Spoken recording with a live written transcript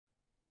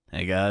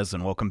Hey guys,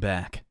 and welcome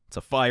back. It's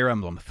a Fire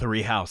Emblem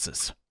 3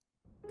 Houses.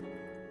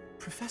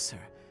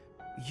 Professor,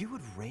 you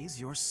would raise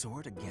your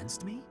sword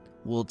against me?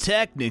 Well,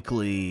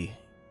 technically,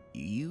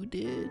 you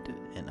did,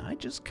 and I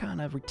just kind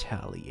of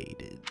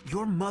retaliated.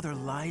 Your mother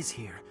lies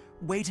here,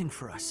 waiting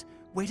for us,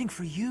 waiting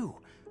for you.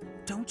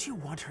 Don't you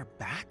want her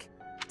back?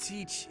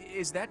 Teach,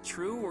 is that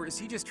true, or is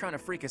he just trying to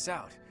freak us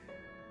out?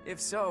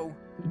 If so,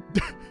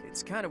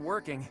 it's kind of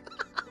working.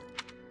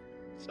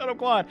 Shut up,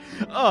 Quad.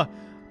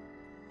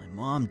 My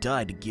mom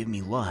died to give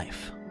me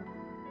life.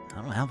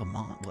 I don't have a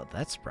mom. Well,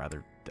 that's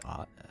rather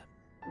odd.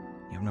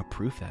 You have no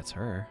proof that's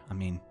her. I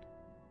mean,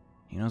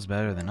 he knows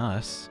better than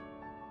us.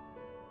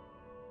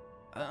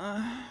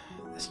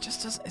 This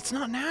just doesn't... It's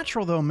not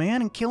natural, though,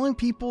 man. And killing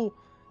people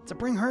to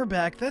bring her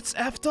back, that's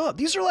effed up.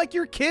 These are like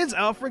your kids,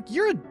 Alfred.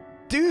 You're a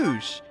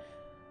douche.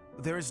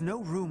 There is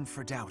no room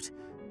for doubt.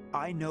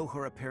 I know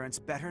her appearance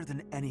better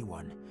than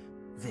anyone.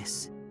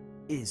 This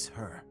is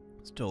her.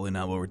 It's totally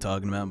not what we're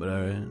talking about, but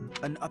alright.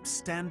 An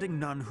upstanding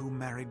nun who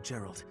married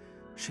Gerald.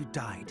 She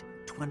died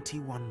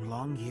 21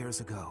 long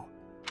years ago.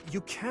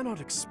 You cannot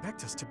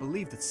expect us to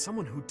believe that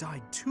someone who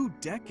died 2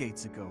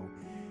 decades ago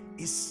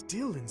is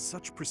still in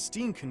such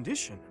pristine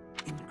condition.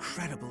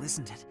 Incredible,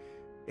 isn't it?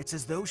 It's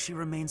as though she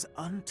remains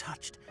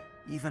untouched,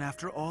 even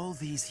after all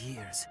these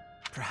years.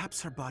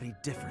 Perhaps her body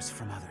differs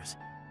from others.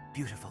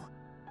 Beautiful,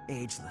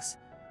 ageless,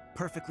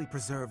 perfectly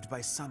preserved by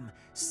some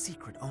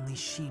secret only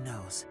she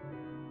knows.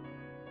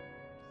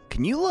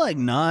 Can you, like,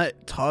 not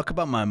talk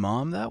about my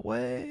mom that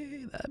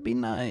way? That'd be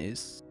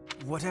nice.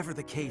 Whatever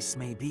the case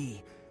may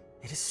be,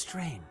 it is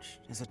strange,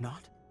 is it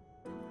not?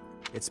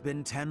 It's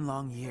been 10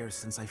 long years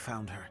since I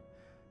found her.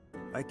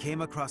 I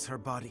came across her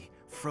body,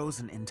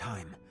 frozen in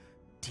time,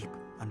 deep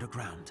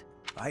underground.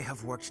 I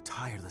have worked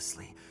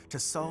tirelessly to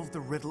solve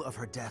the riddle of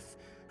her death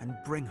and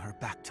bring her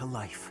back to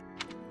life.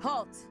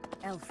 Halt,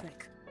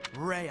 Elfric.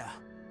 Rhea,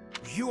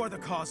 you are the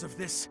cause of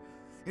this.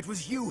 It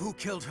was you who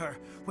killed her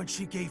when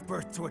she gave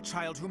birth to a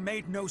child who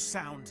made no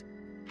sound.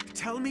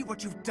 Tell me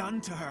what you've done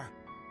to her.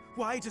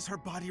 Why does her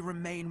body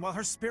remain while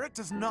her spirit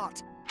does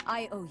not?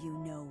 I owe you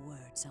no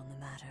words on the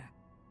matter.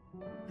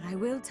 But I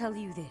will tell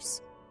you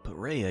this. But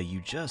Rhea,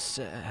 you just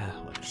said...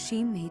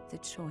 She made the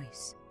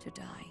choice to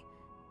die,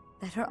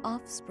 that her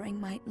offspring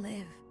might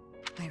live.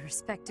 I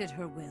respected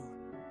her will,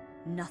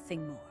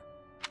 nothing more.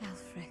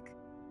 Elfric,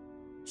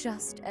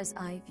 just as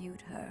I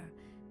viewed her,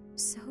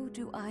 so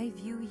do I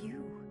view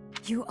you.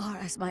 You are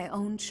as my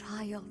own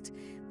child.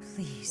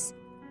 Please,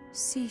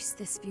 cease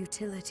this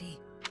futility.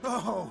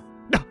 Oh!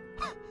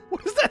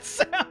 What does that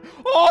sound?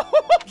 Oh!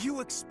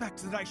 You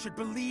expect that I should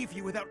believe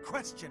you without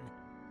question?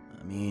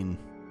 I mean,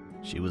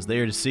 she was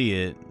there to see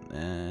it.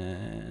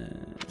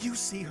 You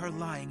see her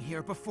lying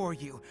here before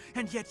you,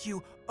 and yet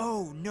you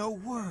owe no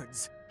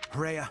words.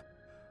 Rhea,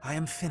 I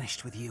am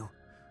finished with you.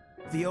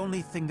 The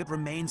only thing that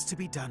remains to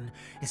be done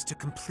is to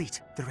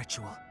complete the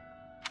ritual.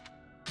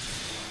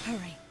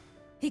 Hurry.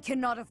 He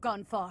cannot have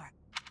gone far.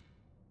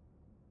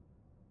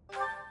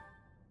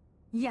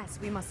 Yes,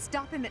 we must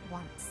stop him at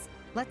once.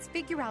 Let's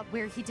figure out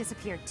where he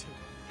disappeared to.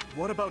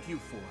 What about you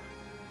four?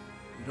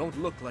 You don't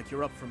look like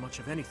you're up for much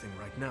of anything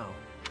right now.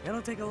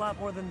 It'll take a lot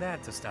more than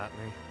that to stop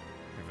me.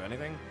 If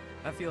anything,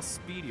 I feel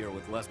speedier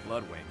with less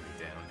blood weighing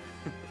me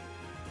down.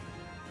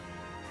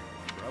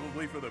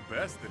 Probably for the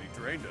best that he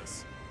trained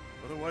us.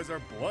 Otherwise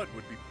our blood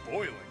would be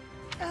boiling.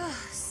 Ugh,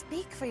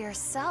 speak for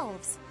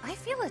yourselves. I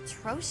feel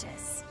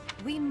atrocious.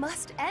 We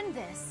must end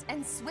this,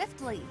 and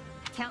swiftly.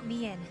 Count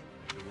me in.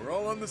 We're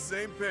all on the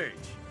same page.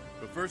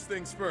 But first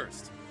things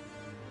first.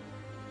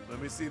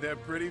 Let me see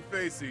that pretty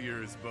face of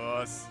yours,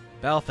 boss.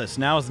 Balthus,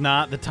 now's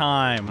not the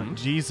time.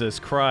 Jesus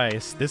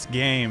Christ, this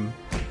game.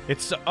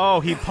 It's...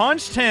 Oh, he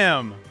punched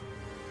him!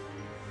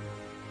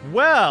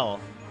 Well,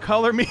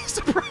 color me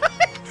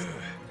surprised.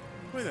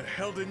 Why the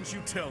hell didn't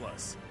you tell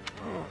us?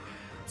 I'm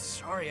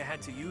sorry I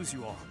had to use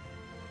you all.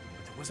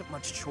 But there wasn't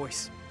much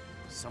choice.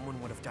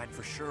 Someone would have died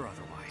for sure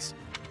otherwise.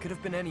 It could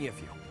have been any of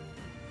you.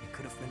 It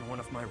could have been one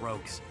of my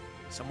rogues.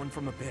 Someone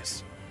from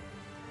Abyss.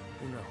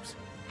 Who knows?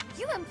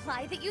 You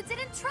imply that you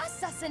didn't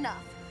trust us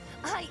enough.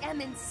 I am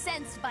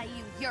incensed by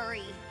you,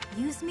 Yuri.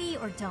 Use me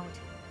or don't,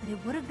 but it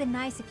would have been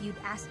nice if you'd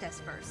asked us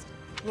first.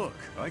 Look,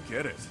 I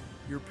get it.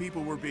 Your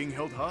people were being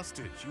held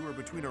hostage. You were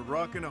between a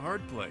rock and a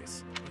hard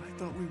place. But I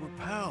thought we were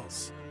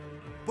pals.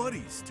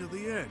 Buddies till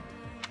the end.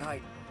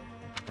 I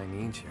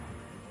need you.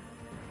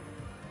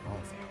 All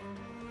of you.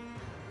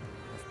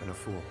 I've been a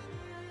fool.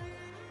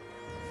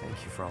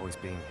 Thank you for always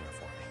being here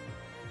for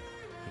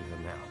me.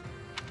 Even now.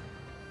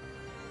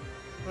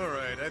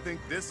 Alright, I think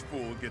this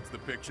fool gets the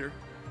picture.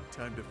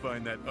 Time to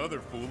find that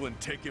other fool and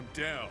take him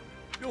down.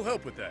 You'll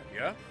help with that,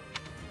 yeah?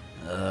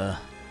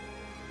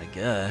 I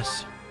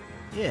guess.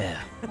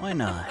 Yeah, why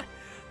not?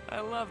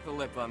 I love the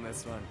lip on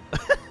this one.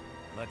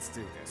 Let's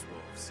do this,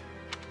 wolves.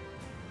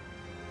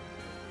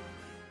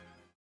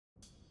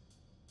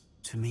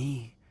 To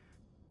me,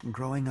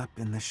 growing up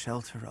in the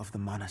shelter of the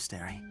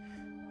monastery,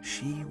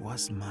 she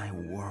was my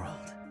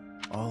world.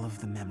 All of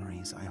the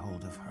memories I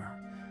hold of her.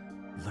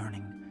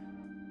 Learning,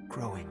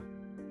 growing,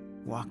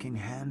 walking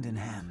hand in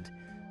hand,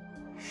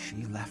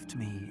 She left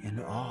me in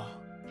awe.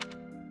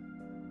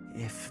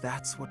 If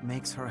that's what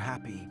makes her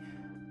happy,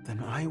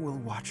 then I will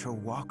watch her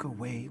walk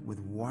away with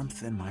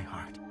warmth in my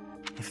heart.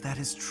 If that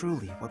is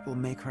truly what will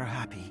make her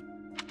happy,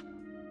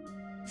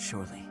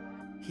 surely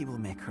he will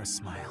make her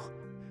smile.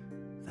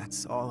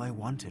 That's all I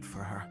wanted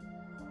for her.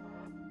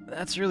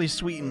 That's really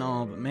sweet and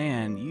all, but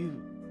man,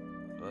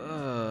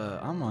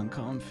 I'm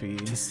uncomfy.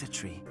 To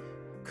Citri,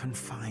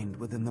 confined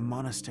within the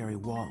monastery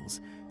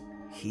walls,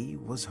 he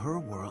was her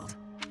world.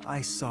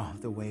 I saw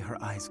the way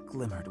her eyes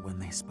glimmered when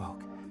they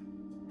spoke,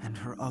 and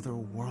her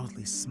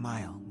otherworldly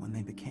smile when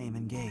they became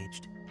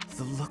engaged.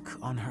 The look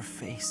on her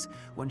face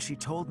when she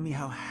told me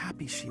how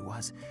happy she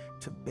was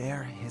to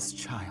bear his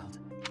child.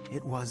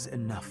 It was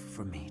enough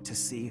for me to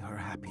see her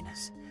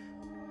happiness,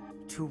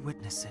 to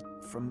witness it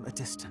from a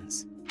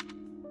distance.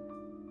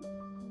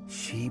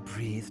 She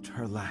breathed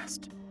her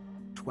last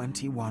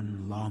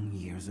 21 long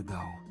years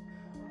ago.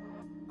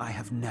 I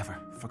have never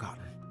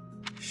forgotten.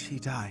 She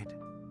died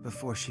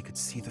before she could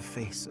see the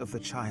face of the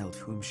child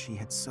whom she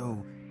had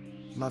so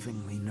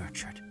lovingly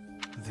nurtured.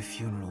 The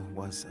funeral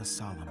was a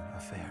solemn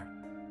affair.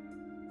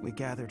 We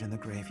gathered in the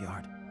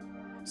graveyard,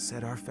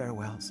 said our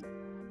farewells,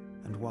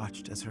 and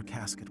watched as her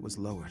casket was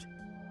lowered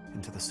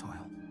into the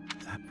soil.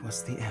 That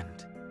was the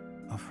end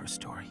of her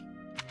story.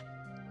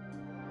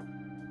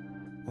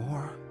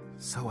 Or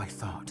so I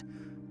thought,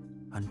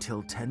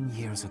 until 10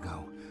 years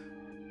ago,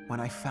 when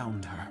I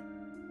found her.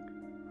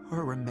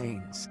 Her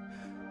remains,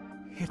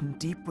 hidden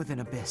deep within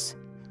abyss.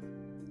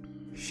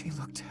 She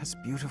looked as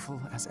beautiful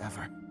as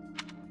ever.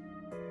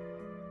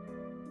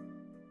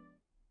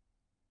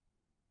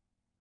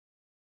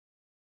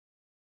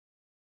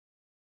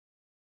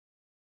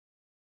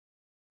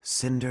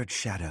 Cindered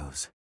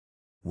Shadows,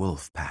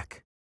 Wolf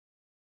Pack.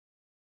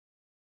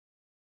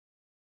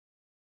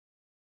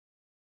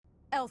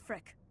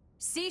 Elfric,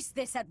 cease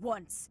this at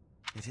once!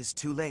 It is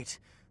too late.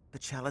 The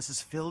chalice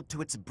is filled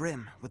to its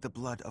brim with the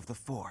blood of the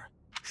Four.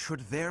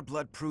 Should their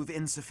blood prove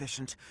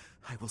insufficient,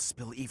 I will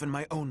spill even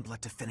my own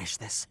blood to finish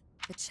this.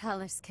 The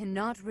chalice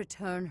cannot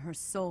return her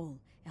soul,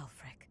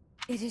 Elfric.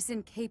 It is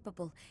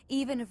incapable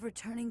even of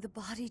returning the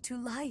body to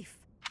life.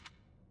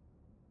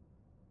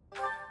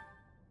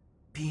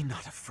 Be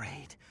not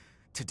afraid.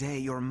 Today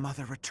your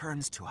mother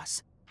returns to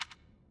us.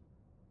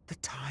 The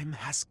time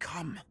has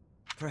come.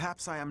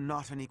 Perhaps I am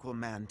not an equal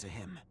man to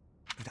him,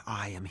 but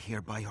I am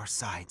here by your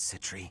side,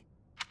 Citri.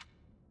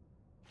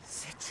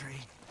 Citri.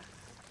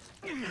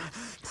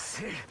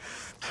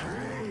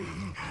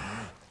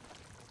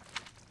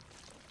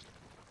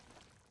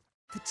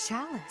 The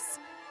chalice.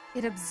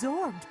 It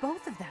absorbed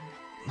both of them.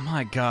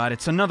 My god,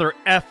 it's another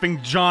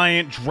effing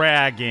giant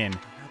dragon.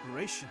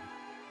 Aberration.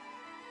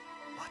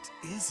 What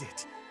is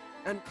it?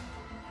 An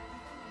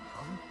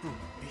umbral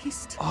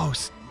beast? Oh,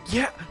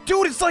 yeah.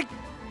 Dude, it's like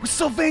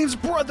Sylvain's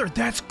brother.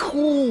 That's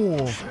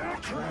cool.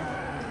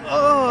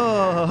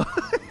 Oh.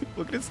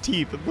 Look at his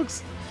teeth. It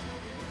looks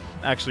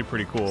actually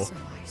pretty cool. So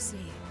I see.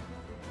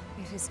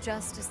 It is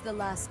just as the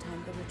last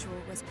time the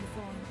ritual was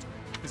performed.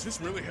 Is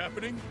this really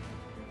happening?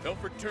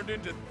 Elfric turned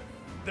into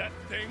that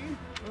thing?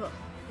 Ugh,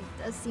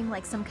 it does seem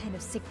like some kind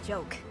of sick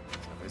joke.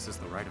 So this is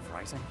the Rite of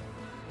Rising?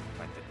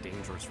 Quite the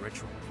dangerous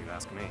ritual, if you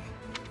ask me.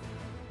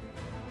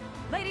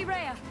 Lady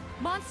Rhea,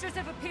 monsters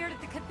have appeared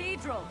at the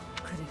cathedral.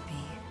 Could it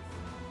be?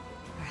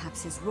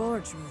 Perhaps his roar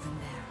drew them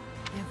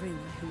there. Everyone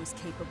who is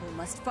capable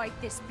must fight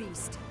this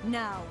beast,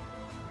 now.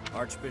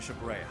 Archbishop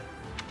Rhea,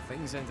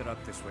 things ended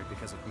up this way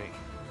because of me.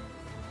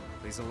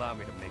 Please allow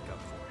me to make up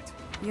for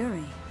it.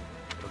 Yuri.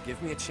 It'll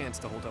give me a chance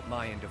to hold up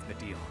my end of the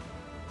deal.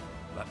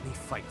 Let me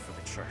fight for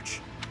the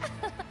church.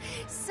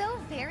 So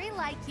very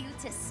like you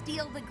to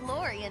steal the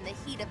glory in the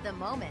heat of the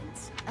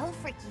moment.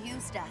 Elfric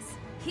used us.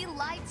 He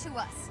lied to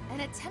us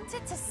and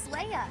attempted to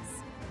slay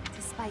us.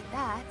 Despite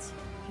that,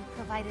 he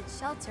provided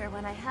shelter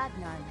when I had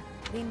none.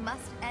 We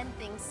must end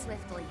things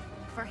swiftly,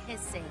 for his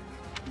sake.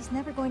 He's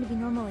never going to be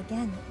normal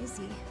again, is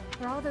he?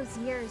 For all those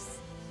years,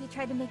 he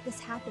tried to make this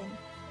happen.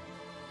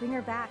 Bring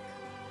her back,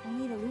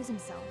 only to lose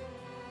himself.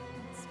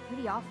 It's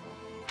pretty awful.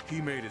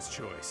 He made his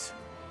choice.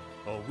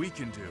 All we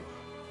can do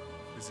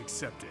is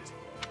accept it.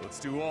 Let's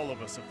do all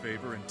of us a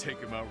favor and take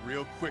him out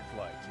real quick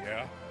like,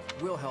 yeah?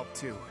 We'll help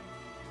too.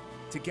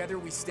 Together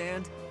we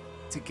stand,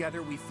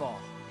 together we fall.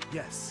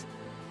 Yes.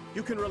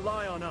 You can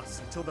rely on us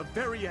until the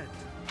very end.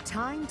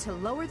 Time to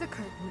lower the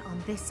curtain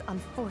on this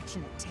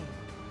unfortunate tale.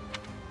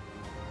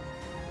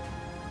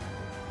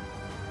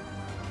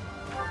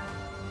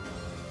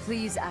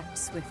 Please act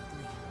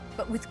swiftly,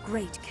 but with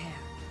great care.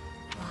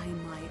 By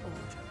my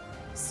order.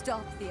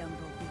 Stop the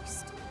umbral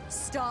beast.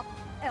 Stop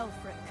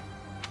Elfric.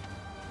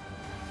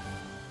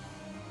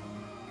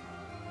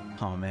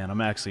 Oh man,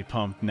 I'm actually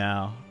pumped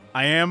now.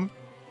 I am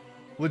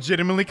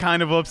legitimately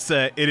kind of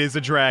upset it is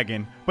a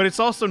dragon, but it's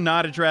also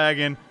not a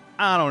dragon.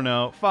 I don't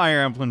know.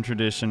 Fire Emblem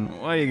tradition.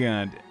 What are you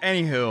gonna do?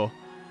 Anywho.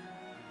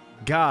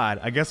 God,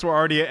 I guess we're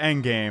already at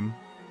endgame.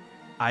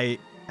 I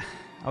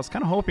was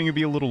kind of hoping it'd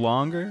be a little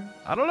longer.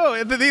 I don't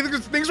know.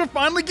 Things are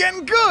finally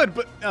getting good,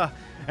 but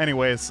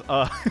anyways,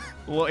 a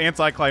little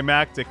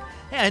anticlimactic.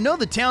 Hey, I know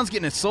the town's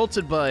getting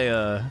assaulted by,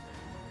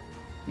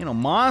 you know,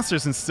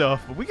 monsters and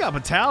stuff, but we got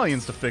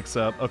battalions to fix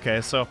up.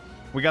 Okay, so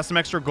we got some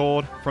extra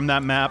gold from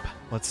that map.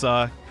 Let's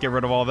get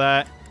rid of all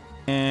that.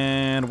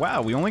 And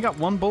wow, we only got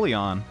one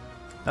bullion.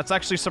 That's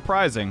actually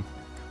surprising.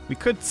 We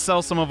could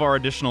sell some of our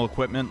additional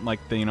equipment, like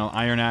the, you know,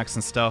 iron axe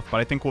and stuff, but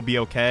I think we'll be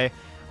okay.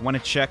 I want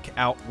to check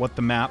out what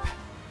the map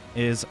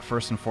is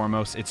first and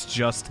foremost. It's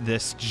just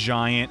this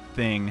giant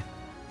thing.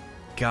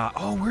 God,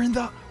 oh, we're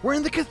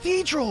in the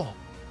cathedral.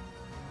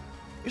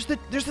 There's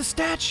the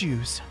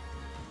statues.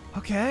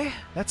 Okay,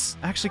 that's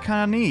actually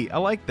kind of neat. I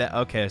like that.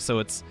 Okay, so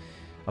it's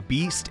a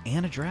beast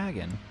and a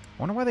dragon. I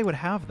wonder why they would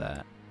have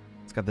that.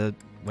 It's got the...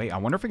 Wait, I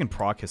wonder if we can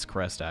proc his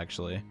crest,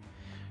 actually.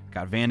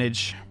 Got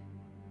advantage,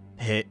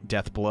 hit,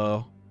 death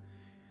blow.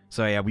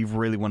 So yeah, we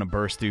really want to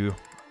burst through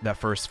that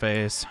first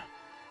phase.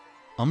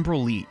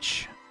 Umbral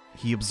Leech.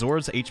 He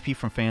absorbs HP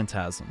from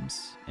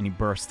phantasms, and he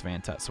bursts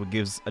phantasms, so it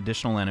gives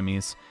additional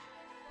enemies.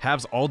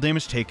 Halves all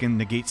damage taken,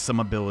 negates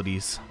some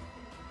abilities.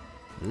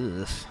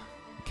 Ugh.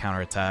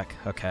 Counterattack.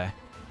 Okay.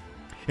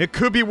 It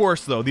could be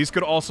worse, though. These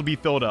could also be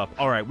filled up.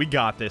 Alright, we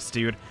got this,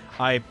 dude.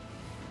 I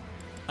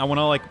want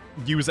to, like,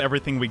 use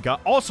everything we got.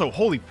 Also,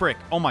 holy frick.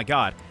 Oh, my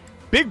God.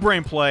 Big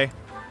brain play.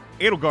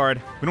 Edelgard,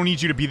 we don't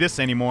need you to be this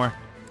anymore.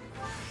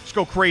 Just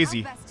go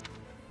crazy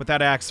with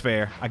that axe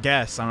fair, I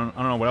guess. I don't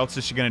know. What else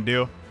is she going to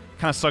do?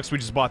 Kind of sucks we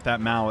just bought that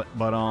mallet,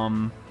 but, I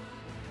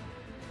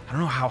don't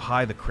know how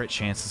high the crit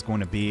chance is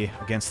going to be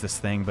against this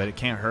thing, but it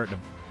can't hurt to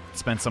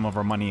spend some of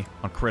our money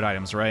on crit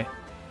items, right?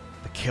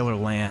 The Killer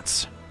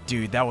Lance.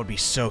 Dude, that would be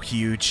so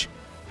huge.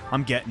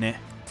 I'm getting it.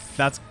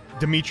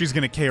 Dimitri's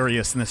gonna carry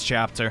us in this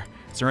chapter.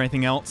 Is there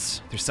anything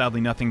else? There's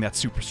sadly nothing that's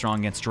super strong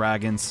against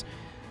dragons.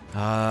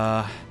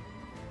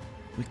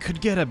 We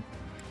could get a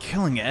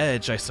Killing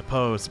Edge, I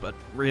suppose, but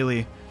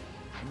really,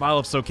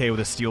 Byleth's okay with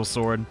a steel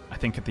sword, I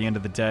think, at the end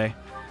of the day.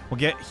 We'll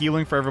get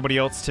healing for everybody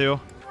else, too.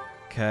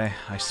 Okay,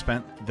 I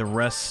spent the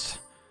rest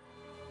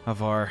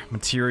of our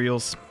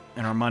materials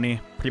and our money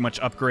pretty much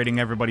upgrading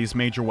everybody's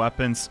major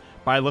weapons.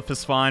 Byleth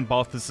is fine,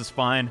 Balthus is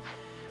fine.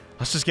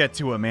 Let's just get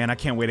to it, man. I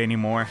can't wait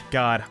anymore.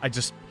 God,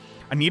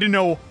 I need to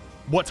know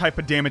what type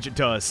of damage it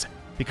does,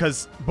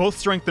 because both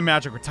strength and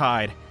magic are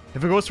tied.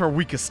 If it goes for our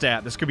weakest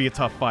stat, this could be a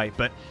tough fight,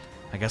 but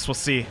I guess we'll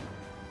see.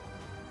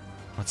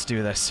 Let's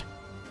do this.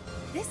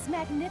 This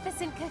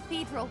magnificent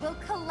cathedral will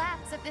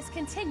collapse if this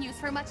continues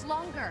for much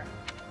longer.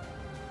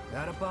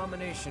 That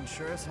abomination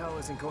sure as hell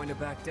isn't going to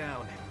back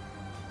down.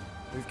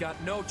 We've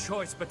got no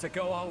choice but to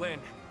go all in.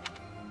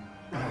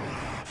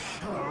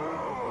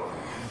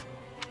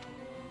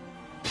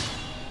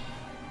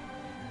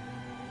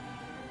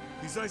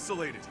 He's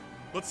isolated.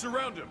 Let's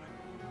surround him.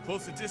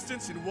 Close the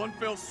distance in one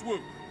fell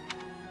swoop.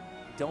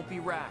 Don't be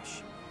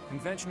rash.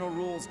 Conventional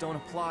rules don't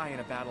apply in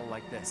a battle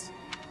like this.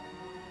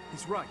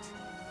 He's right.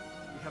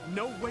 We have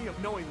no way of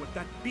knowing what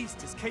that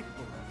beast is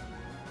capable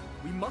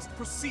of. We must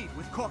proceed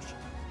with caution.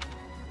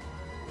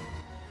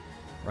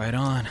 Right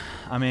on.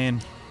 I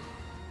mean,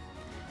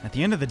 at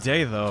the end of the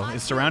day, though,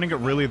 is surrounding it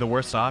really the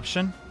worst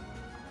option?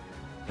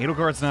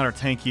 Edelgard's not our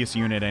tankiest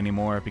unit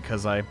anymore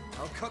because I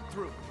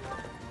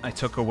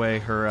took away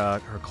her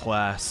her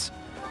class.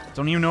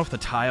 Don't even know if the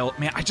tile...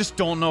 Man, I just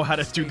don't know how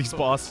to do these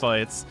boss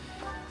fights.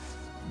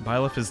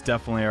 Byleth is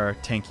definitely our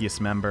tankiest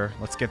member.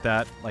 Let's get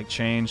that, like,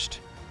 changed.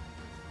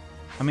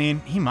 I mean,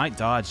 he might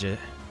dodge it.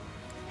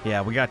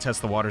 Yeah, we gotta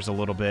test the waters a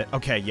little bit.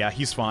 Okay, yeah,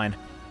 he's fine.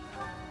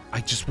 I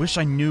just wish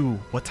I knew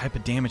what type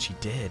of damage he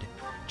did.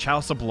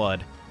 Chalice of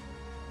Blood.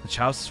 The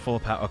chalice is full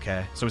of power.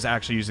 Okay, so he's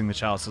actually using the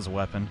chalice as a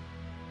weapon.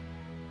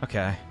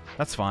 Okay,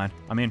 that's fine.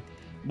 I mean,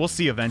 we'll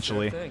see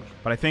eventually.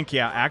 But I think,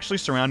 yeah, actually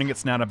surrounding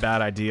it's not a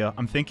bad idea.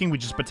 I'm thinking we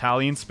just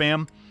battalion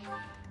spam.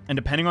 And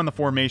depending on the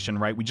formation,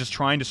 right, we just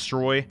try and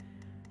destroy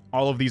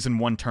all of these in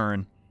one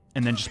turn.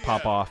 And then just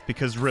pop off.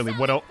 Because really,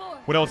 what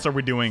else are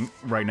we doing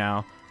right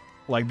now?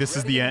 Like, this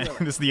is the end.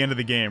 This is the end of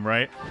the game,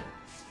 right?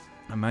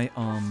 I might,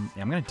 yeah,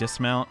 I'm gonna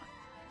dismount.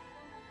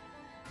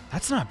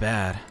 That's not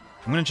bad.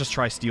 I'm gonna just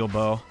try Steel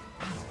Bow.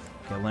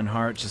 Get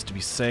Linhardt just to be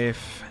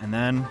safe. And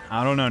then,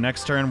 I don't know,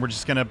 next turn we're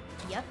just gonna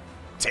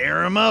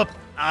tear him up.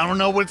 I don't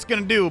know what it's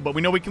gonna do, but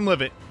we know we can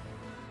live it.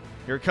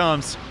 Here it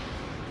comes.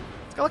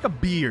 It's got like a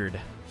beard.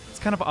 It's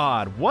kind of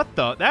odd. What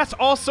the? That's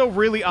also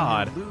really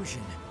odd. An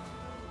illusion.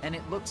 And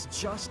it looks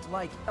just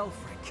like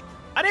Elfric.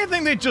 I didn't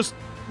think they'd just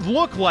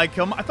look like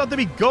him. I thought they'd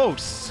be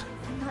ghosts.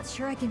 I'm not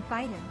sure I can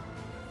fight him.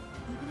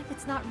 Even if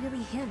it's not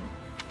really him.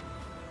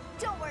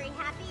 Don't worry,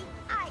 Happy.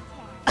 I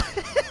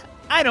can.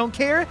 I don't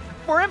care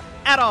for him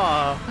at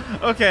all.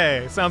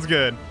 Okay, sounds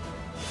good.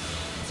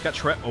 It's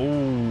got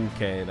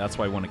okay, that's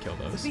why I want to kill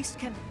those. The beast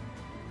can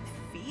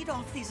feed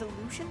off these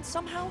illusions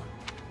somehow?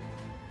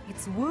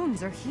 Its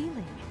wounds are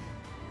healing.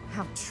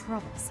 How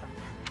troublesome.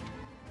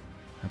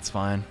 That's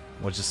fine.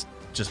 We'll just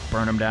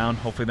burn them down.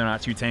 Hopefully they're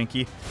not too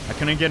tanky. I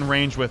couldn't get in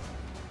range with...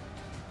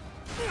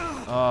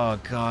 Oh,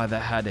 God, that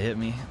had to hit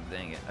me.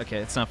 Dang it. Okay,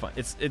 it's not fun.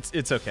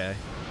 It's okay.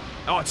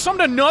 Oh, it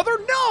summoned another?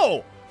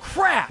 No!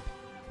 Crap!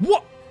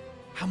 What?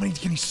 How many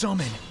can he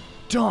summon?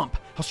 Dump.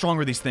 How strong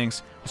are these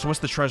things? So what's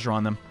the treasure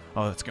on them?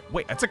 Oh, that's good.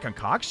 Wait, that's a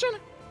concoction?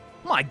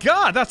 My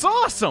god, that's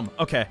awesome!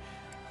 Okay.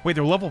 Wait,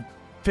 they're level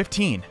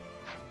 15.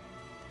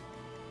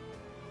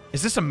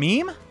 Is this a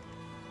meme?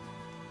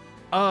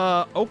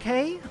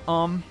 Okay.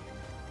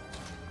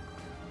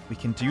 We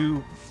can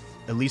do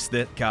at least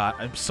that. God,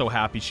 I'm so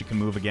happy she can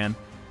move again.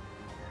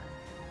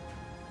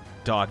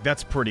 Dog,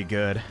 that's pretty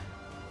good.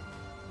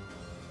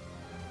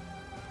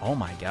 Oh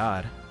my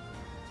god.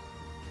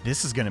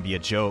 This is gonna be a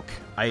joke.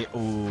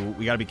 Ooh,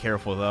 we gotta be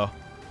careful though.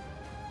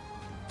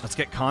 Let's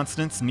get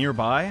Constance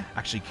nearby.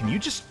 Actually, can you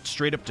just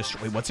straight up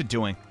destroy? What's it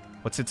doing?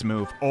 What's its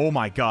move? Oh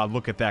my god,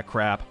 look at that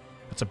crap.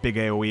 That's a big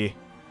AoE.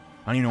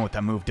 I don't even know what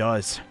that move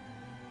does.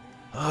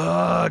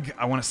 Ugh,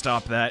 I want to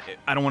stop that.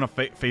 I don't want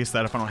to face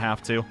that if I don't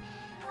have to.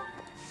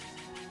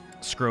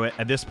 Screw it.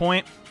 At this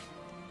point,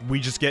 we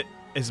just get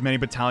as many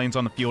battalions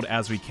on the field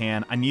as we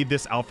can. I need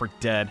this Alfred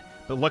dead.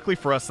 But luckily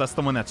for us, that's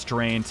the one that's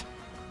drained.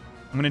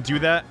 I'm going to do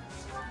that.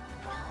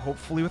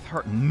 Hopefully with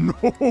her. No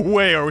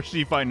way are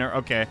she fighting her.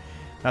 Okay,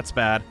 that's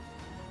bad.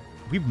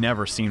 We've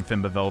never seen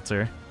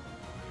Fimbulvelter.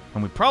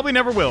 And we probably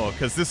never will,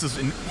 because this is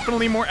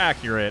infinitely more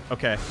accurate.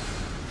 Okay.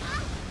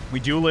 We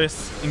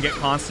duelist and get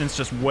Constance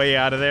just way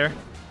out of there.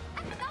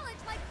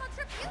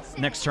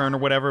 Next turn or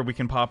whatever, we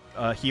can pop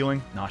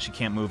healing. Nah, she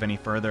can't move any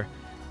further.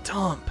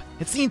 Dump.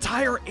 It's the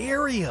entire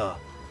area.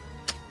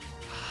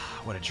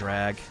 What a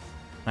drag.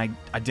 I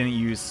didn't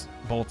use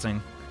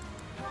bolting.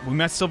 We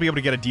might still be able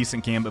to get a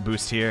decent gambit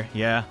boost here.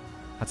 Yeah,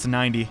 that's a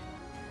 90.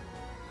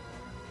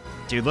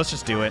 Dude, let's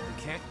just do it.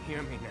 You can't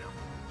hear me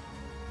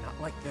now. Not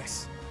like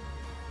this.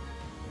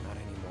 Not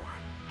anymore.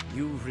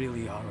 You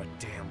really are a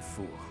damn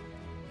fool.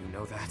 You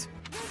know that?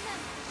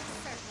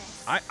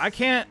 I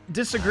can't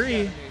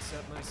disagree.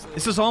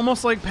 This is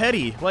almost like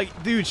petty.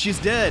 Like, dude, she's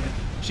dead.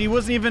 She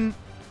wasn't even...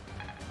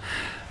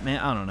 Man,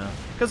 I don't know.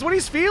 Because what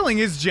he's feeling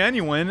is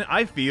genuine,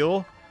 I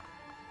feel.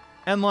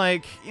 And,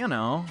 like, you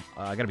know,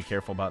 I gotta be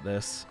careful about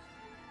this.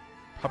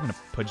 Probably gonna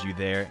put you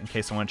there in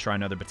case I want to try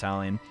another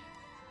battalion.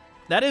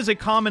 That is a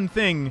common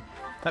thing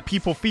that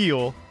people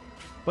feel.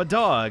 But,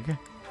 dog,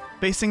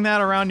 basing that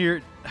around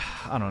your...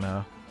 I don't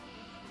know.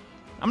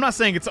 I'm not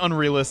saying it's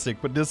unrealistic,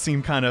 but it does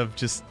seem kind of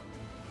just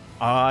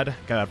odd.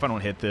 God, if I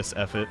don't hit this,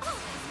 F it.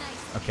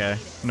 Okay,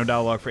 no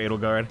dialogue for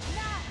Edelgard.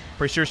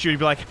 Pretty sure she would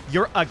be like,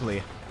 you're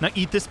ugly. Now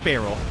eat this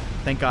barrel.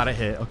 Thank God I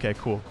hit. Okay,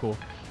 cool, cool.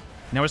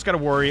 Now we just gotta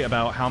worry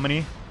about how many?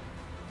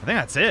 I think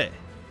that's it.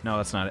 No,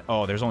 that's not it.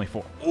 Oh, there's only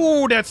 4.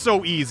 Ooh, that's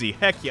so easy.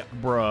 Heck yeah,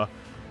 bruh.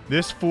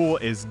 This fool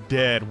is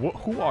dead.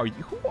 Who are you?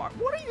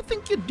 What do you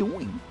think you're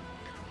doing?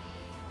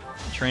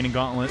 Training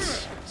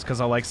gauntlets. It's because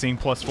I like seeing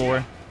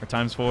 +4 or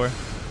 ×4.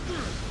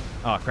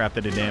 Oh, crap,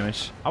 that did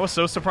damage. I was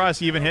so surprised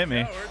he even hit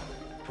me.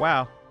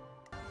 Wow.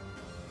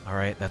 All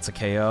right, that's a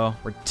KO.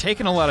 We're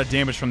taking a lot of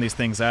damage from these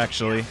things,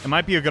 actually. It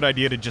might be a good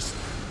idea to just...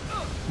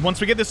 Once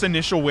we get this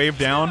initial wave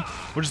down,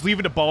 we'll just leave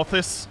it to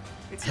Balthus,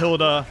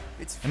 Hilda,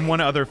 and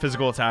one other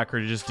physical attacker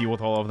to just deal with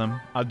all of them.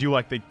 I do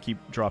like they keep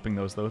dropping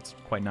those, though. It's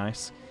quite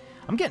nice.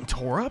 I'm getting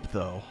tore up,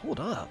 though.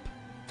 Hold up.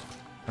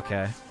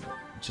 Okay.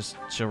 Just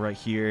chill right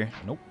here.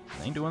 Nope,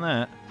 I ain't doing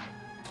that.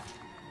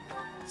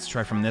 Let's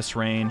try from this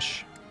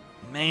range.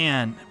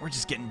 Man, we're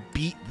just getting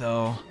beat,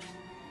 though.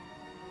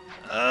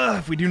 Ugh,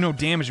 if we do no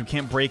damage, we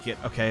can't break it.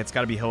 Okay, it's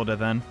got to be Hilda,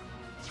 then.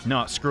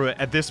 No, screw it.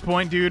 At this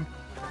point, dude,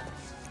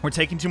 we're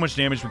taking too much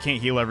damage. We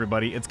can't heal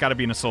everybody. It's got to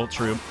be an assault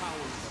troop.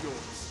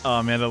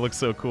 Oh, man, that looks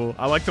so cool.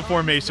 I like the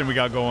formation we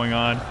got going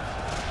on.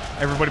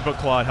 Everybody but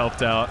Claude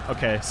helped out.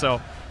 Okay, so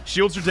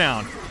shields are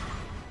down.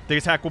 The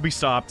attack will be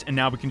stopped, and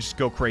now we can just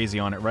go crazy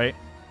on it, right?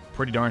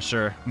 Pretty darn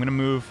sure. I'm going to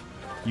move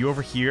you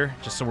over here,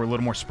 just so we're a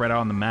little more spread out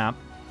on the map.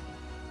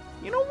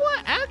 You know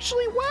what?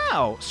 Actually,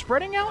 wow.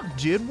 Spreading out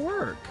did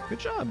work.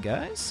 Good job,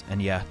 guys.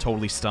 And yeah,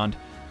 totally stunned.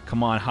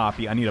 Come on,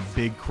 Hoppy. I need a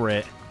big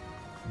crit.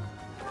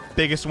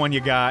 Biggest one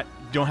you got.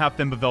 Don't have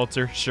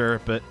Fimbulvelter,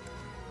 sure, but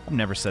I've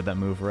never said that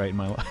move right in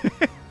my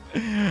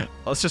life.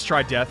 Let's just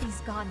try death.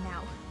 He's gone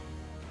now.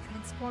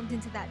 Transformed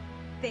into that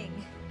thing.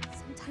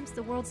 Sometimes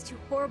the world's too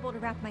horrible to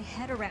wrap my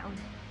head around.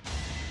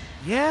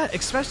 Yeah,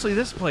 especially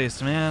this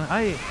place, man.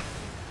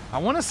 I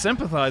want to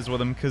sympathize with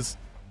him, because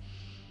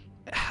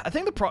I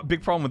think the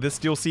big problem with this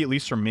DLC, at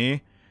least for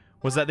me,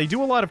 was that they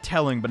do a lot of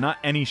telling, but not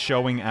any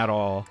showing at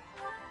all.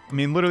 I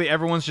mean, literally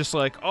everyone's just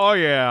like, oh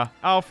yeah,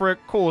 Alfred,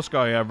 coolest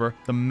guy ever,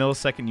 the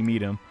millisecond you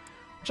meet him.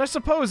 Which I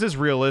suppose is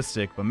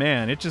realistic, but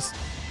man, it just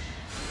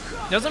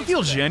doesn't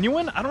feel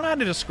genuine. I don't know how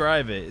to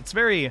describe it. It's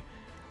very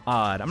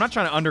odd. I'm not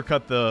trying to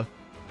undercut the,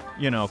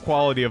 you know,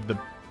 quality of the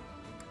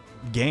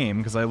game,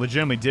 because I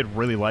legitimately did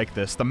really like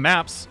this. The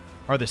maps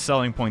are the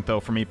selling point, though,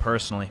 for me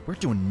personally. We're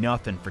doing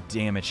nothing for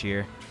damage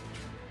here.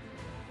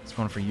 It's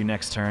going for you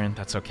next turn.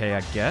 That's okay,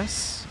 I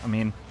guess. I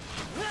mean...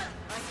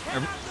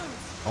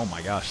 Oh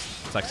my gosh.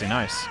 It's actually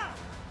nice.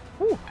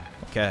 Whew.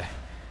 Okay.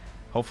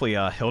 Hopefully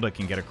Hilda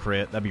can get a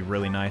crit. That'd be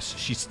really nice.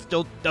 She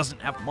still doesn't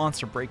have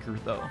Monster Breaker,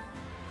 though.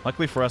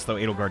 Luckily for us, though,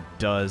 Edelgard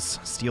does.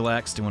 Steel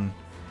Axe doing...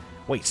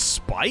 Wait,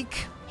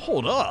 Spike?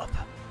 Hold up.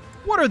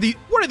 What are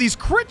these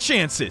crit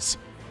chances?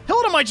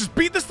 Hilda might just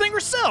beat this thing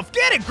herself.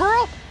 Get it,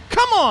 girl!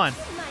 Come on!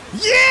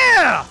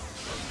 Yeah!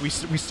 We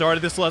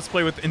started this Let's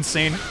Play with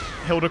insane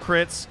Hilda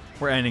crits.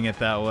 We're ending it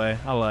that way.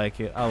 I like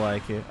it. I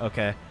like it.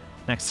 Okay.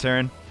 Next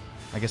turn.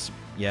 I guess,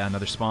 yeah,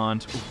 another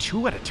spawned. Ooh,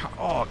 2 at a time.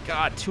 Oh,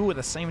 God, 2 at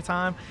the same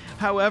time.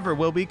 However,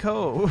 we'll be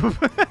cool.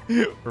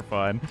 We're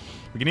fine.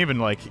 We can even,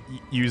 like,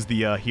 use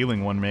the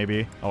healing one,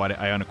 maybe. Oh,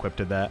 I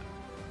unequipped that.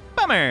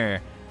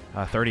 Bummer!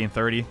 30 and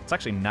 30. It's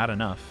actually not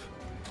enough.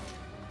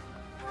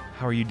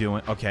 How are you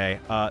doing? Okay,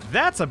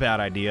 that's a bad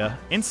idea.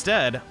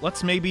 Instead,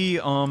 let's maybe,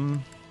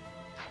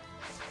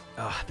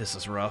 this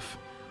is rough.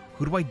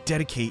 Who do I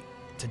dedicate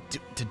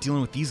to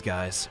dealing with these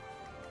guys?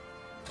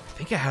 I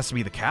think it has to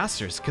be the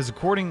casters, because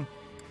according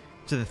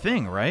to the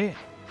thing, right?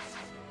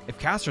 If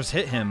casters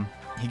hit him,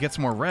 he gets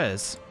more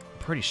res. I'm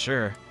pretty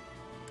sure.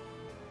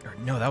 Or,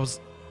 no, that was...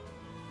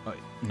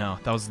 no,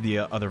 that was the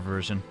other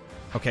version.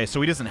 Okay, so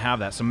he doesn't have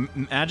that. So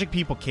magic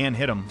people can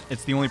hit him.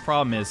 It's the only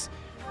problem is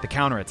the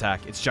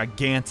counterattack. It's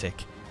gigantic.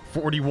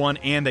 41,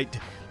 and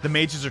the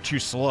mages are too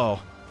slow.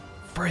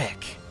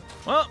 Frick.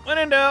 Well, when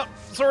in doubt,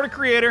 Sword of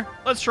Creator.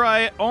 Let's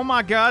try it. Oh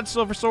my god,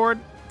 Silver Sword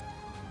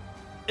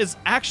is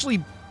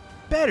actually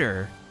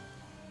better.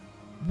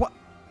 What?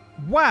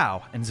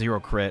 Wow. And 0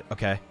 crit.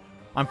 Okay.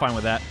 I'm fine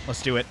with that.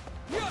 Let's do it.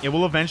 It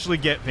will eventually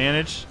get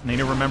Vantage. I need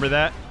to remember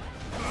that.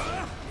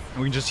 And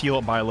we can just heal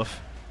up Byleth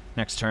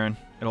next turn.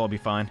 It'll all be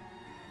fine.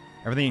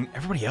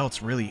 Everybody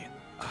else really...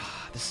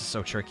 this is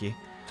so tricky.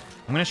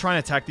 I'm going to try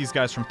and attack these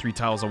guys from 3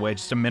 tiles away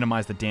just to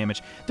minimize the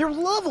damage. They're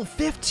level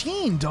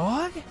 15,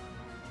 dog!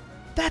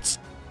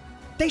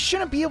 They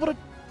shouldn't be able to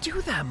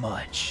do that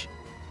much.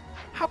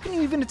 How can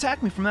you even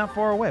attack me from that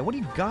far away? What do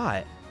you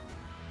got?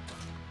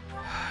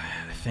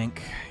 I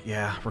think,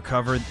 yeah,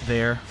 recovered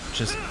there,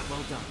 which is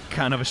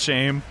kind of a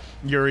shame.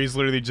 Yuri's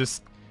literally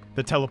just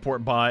the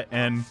teleport bot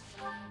and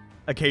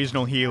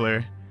occasional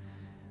healer.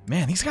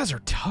 Man, these guys are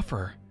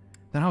tougher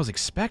than I was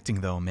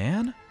expecting, though,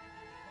 man.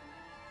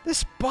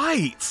 This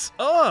bites.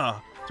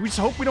 Ugh. Do we just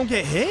hope we don't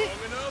get hit?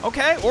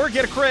 Okay, or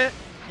get a crit.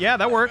 Yeah,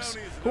 that works.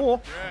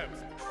 Cool.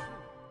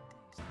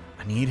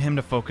 I need him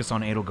to focus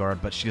on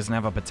Edelgard, but she doesn't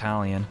have a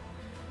battalion.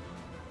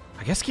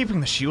 I guess keeping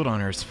the shield on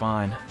her is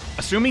fine.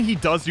 Assuming he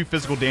does do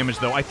physical damage,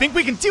 though, I think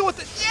we can deal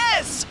with it.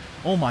 Yes!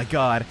 Oh my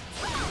god.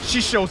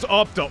 She shows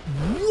up to...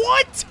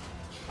 What?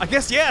 I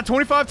guess, yeah,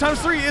 25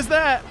 times 3 is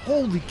that.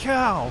 Holy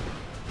cow.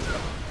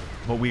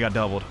 But we got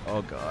doubled.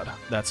 Oh god,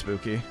 that's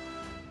spooky.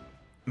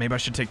 Maybe I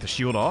should take the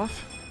shield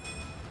off?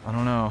 I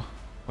don't know.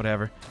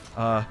 Whatever.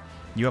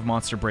 You have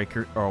Monster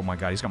Breaker. Oh my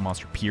god, he's got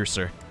Monster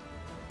Piercer.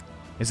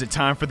 Is it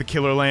time for the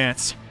Killer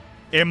Lance?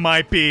 It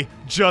might be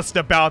just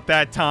about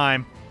that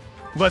time.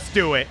 Let's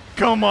do it.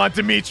 Come on,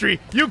 Dimitri.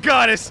 You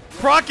got us.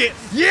 Proc it.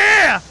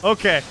 Yeah!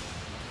 Okay.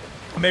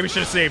 Maybe should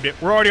have saved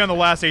it. We're already on the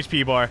last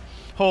HP bar.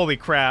 Holy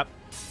crap.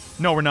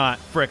 No, we're not.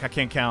 Frick, I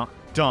can't count.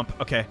 Dump.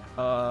 Okay.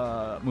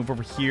 Move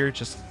over here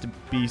just to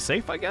be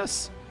safe, I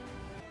guess.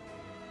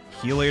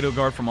 Heal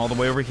Edelgard from all the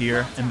way over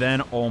here. And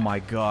then, oh my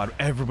god,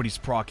 everybody's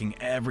proccing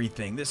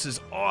everything. This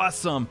is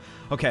awesome.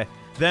 Okay.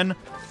 Then,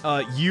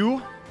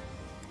 you...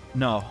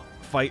 No.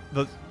 Fight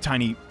the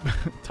tiny...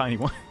 tiny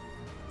one.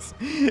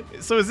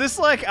 So is this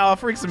like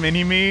Alfred's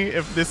mini-me?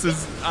 If this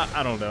is...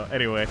 I don't know.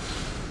 Anyway.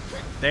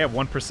 They have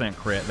 1%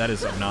 crit. That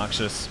is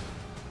obnoxious.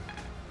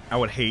 I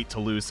would hate to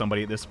lose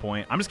somebody at this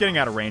point. I'm just getting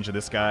out of range of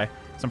this guy.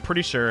 So I'm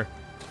pretty sure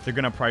they're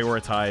going to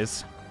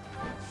prioritize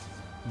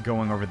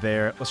going over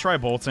there. Let's try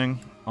bolting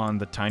on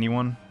the tiny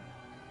one.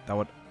 That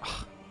would...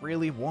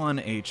 really? 1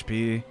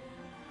 HP.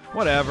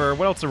 Whatever.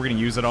 What else are we going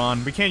to use it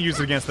on? We can't use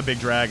it against the big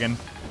dragon.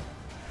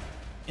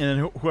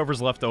 And then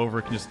whoever's left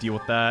over can just deal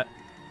with that.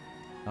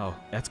 Oh,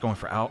 that's going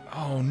for out.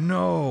 Oh,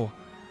 no.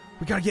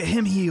 We got to get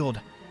him healed.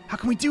 How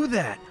can we do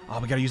that? Oh,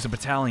 we got to use a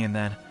battalion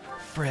then.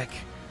 Frick.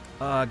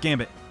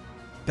 Gambit.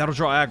 That'll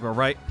draw aggro,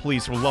 right?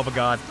 Please, for the love of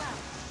God.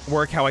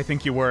 Work how I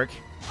think you work.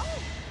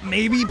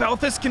 Maybe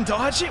Balthus can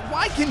dodge it?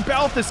 Why can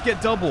Balthus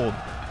get doubled?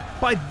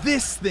 By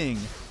this thing.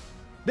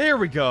 There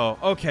we go.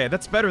 Okay,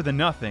 that's better than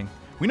nothing.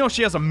 We know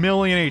she has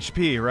 1,000,000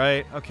 HP,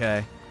 right?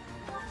 Okay.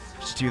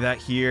 Just do that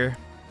here.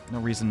 No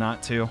reason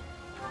not to.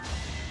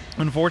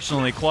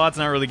 Unfortunately, Claude's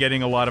not really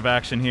getting a lot of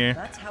action here.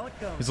 That's how it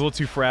goes. He's a little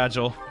too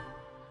fragile.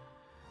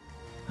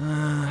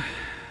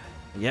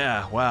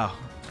 Yeah, wow.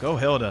 Go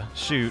Hilda.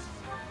 Shoot.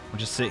 We'll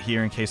just sit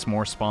here in case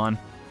more spawn.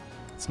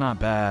 It's not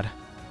bad.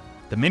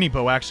 The mini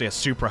bow actually has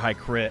super high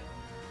crit.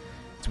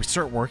 Do we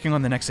start working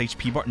on the next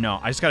HP bar? No,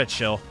 I just gotta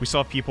chill. We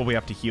still have people we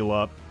have to heal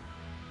up.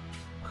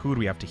 Who do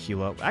we have to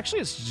heal up?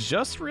 Actually, it's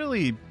just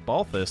really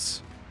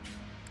Balthus.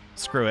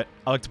 Screw it.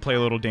 I like to play a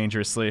little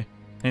dangerously.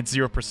 And it's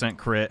 0%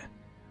 crit.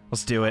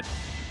 Let's do it.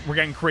 We're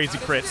getting crazy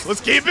crits.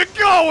 Let's keep it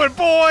going,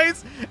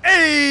 boys!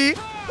 Hey!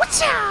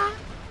 Whatcha?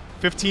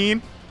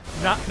 15?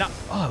 Not.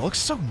 Oh, it looks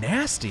so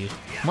nasty.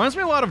 Reminds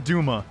me a lot of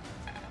Duma.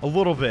 A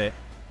little bit.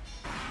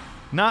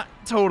 Not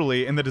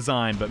totally in the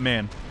design, but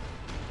man.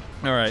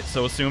 Alright,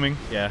 so assuming,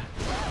 yeah.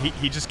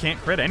 He just can't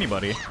crit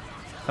anybody.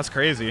 That's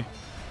crazy.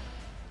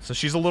 So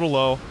she's a little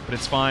low, but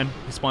it's fine.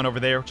 He spawned over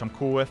there, which I'm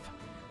cool with.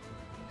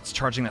 It's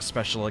charging that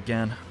special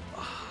again.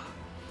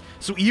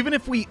 So even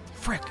if we...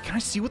 Frick, can I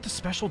see what the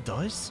special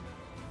does?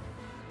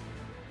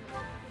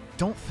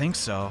 don't think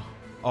so.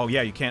 Oh,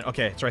 yeah, you can't.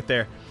 Okay, it's right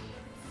there.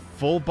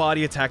 Full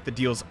body attack that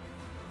deals...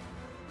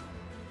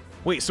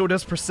 Wait, so it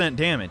does %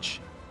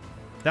 damage.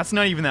 That's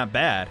not even that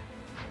bad.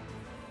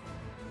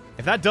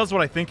 If that does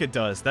what I think it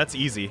does, that's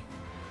easy.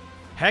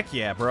 Heck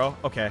yeah, bro.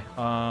 Okay,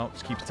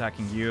 just keep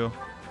attacking you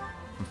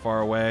from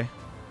far away.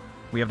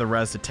 We have the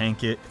res to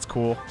tank it. It's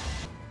cool.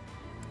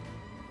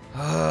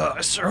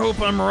 I sure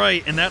hope I'm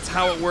right, and that's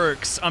how it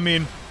works. I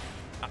mean,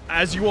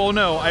 as you all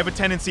know, I have a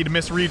tendency to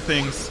misread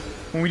things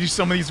when we do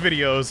some of these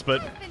videos,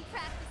 but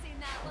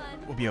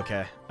we'll be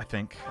okay, I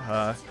think.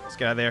 Let's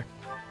get out of there.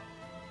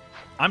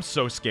 I'm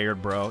so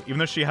scared, bro. Even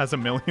though she has a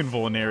million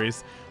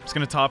vulneraries, I'm just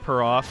gonna top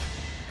her off.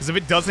 Because if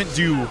it doesn't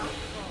do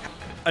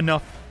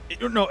enough...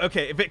 No,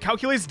 okay, if it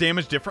calculates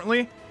damage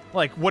differently,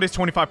 like, what is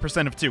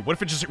 25% of 2? What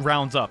if it just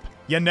rounds up?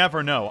 You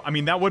never know. I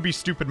mean, that would be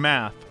stupid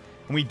math.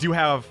 And we do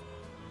have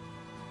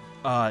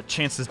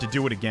chances to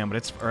do it again, but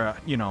it's,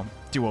 you know,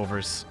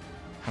 do-overs.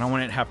 I don't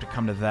want it to have to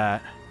come to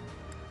that.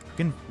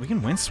 We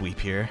can win sweep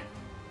here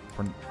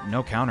for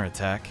no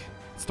counterattack.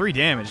 It's 3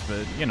 damage,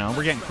 but, you know,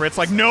 we're getting crits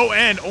like no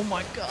end. Oh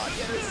my god,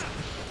 yes.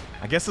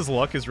 I guess his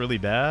luck is really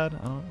bad.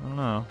 I don't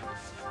know.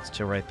 Let's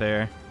chill right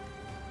there.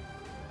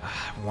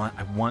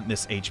 I want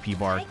this HP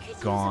bar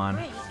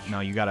gone. No,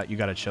 you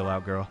gotta chill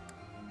out, girl.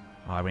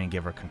 Oh, I didn't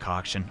give her a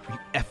concoction. Are you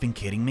effing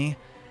kidding me?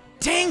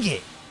 Dang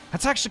it!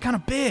 That's actually kind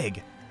of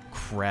big.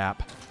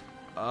 Crap.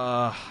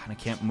 I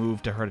can't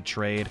move to her to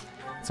trade.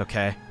 It's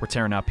okay. We're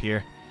tearing up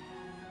here.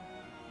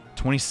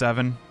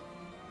 27.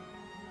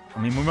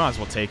 I mean, we might as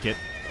well take it.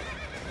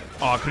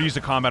 Oh, I could've used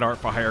a combat art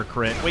for higher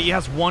crit. Wait, he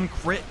has 1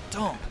 crit?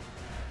 Dump.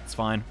 It's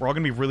fine. We're all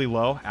gonna be really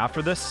low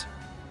after this.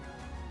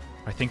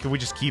 I think if we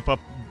just keep up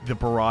the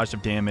barrage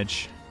of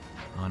damage.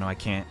 Oh no, I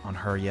can't on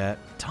her yet.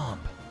 Dump.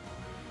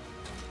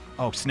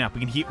 Oh snap! We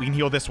can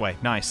heal this way.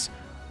 Nice.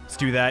 Let's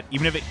do that.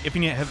 Even if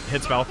he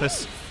hits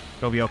Balthus,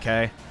 it'll be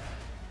okay.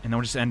 And then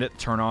we'll just end it.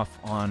 Turn off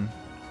on.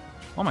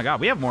 Oh my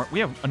god, we have more. We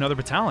have another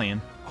battalion.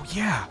 Oh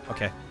yeah.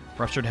 Okay.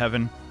 Ruptured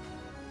Heaven.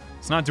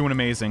 It's not doing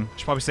amazing.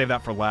 Should probably save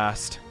that for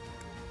last.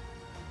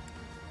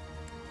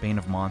 Bane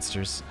of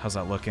Monsters. How's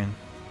that looking?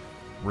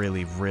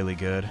 Really, really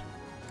good.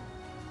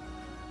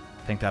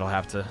 I think that'll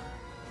have to...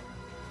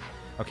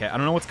 Okay, I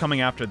don't know what's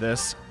coming after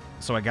this,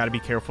 so I gotta be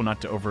careful not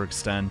to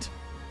overextend.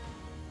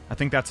 I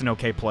think that's an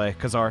okay play,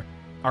 because our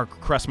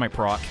crest might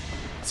proc.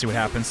 Let's see what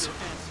happens.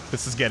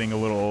 This is getting a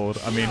little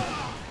old. I mean,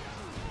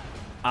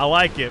 I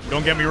like it,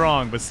 don't get me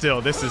wrong, but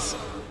still, this is...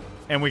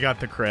 And we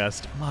got the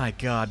crest. My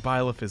god,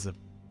 Byleth is a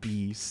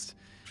beast.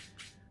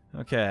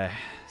 Okay,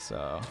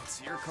 so...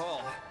 It's your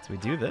call. Do we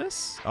do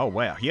this? Oh,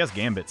 wow, he has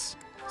gambits.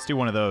 Let's do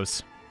one of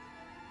those.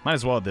 Might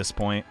as well at this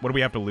point. What do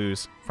we have to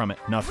lose from it?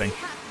 Nothing.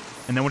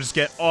 And then we'll just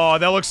get... Oh,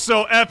 that looks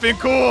so effing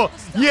cool!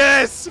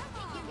 Yes!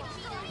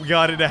 We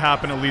got it to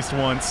happen at least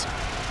once.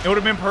 It would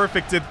have been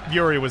perfect if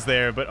Yuri was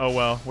there, but oh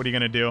well. What are you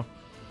going to do?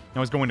 I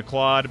was going to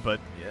Claude, but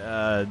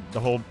the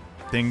whole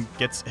thing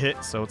gets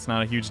hit, so it's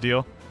not a huge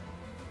deal.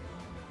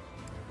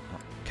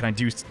 Can I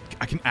do...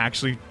 I can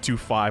actually do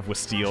 5 with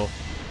steel.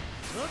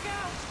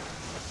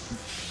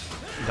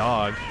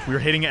 Dog. We were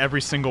hitting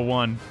every single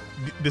one.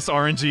 This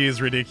RNG is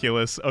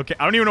ridiculous. Okay,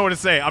 I don't even know what to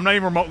say. I'm not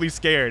even remotely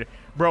scared.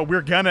 Bro,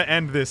 we're gonna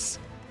end this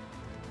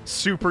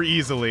super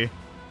easily.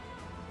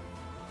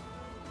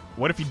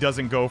 What if he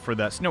doesn't go for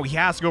this? No, he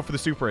has to go for the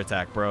super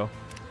attack, bro.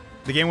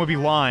 The game would be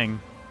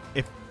lying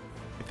if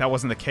that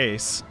wasn't the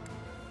case.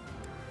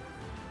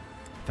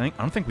 I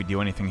don't think we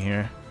do anything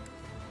here.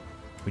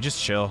 We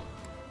just chill.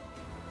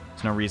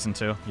 There's no reason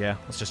to. Yeah,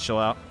 let's just chill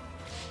out.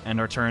 End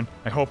our turn.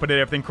 I hope I did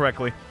everything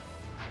correctly.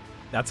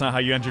 That's not how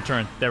you end your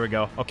turn. There we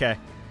go. Okay.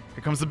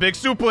 Here comes the big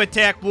super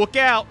attack. Look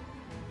out.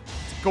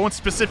 It's going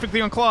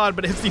specifically on Claude,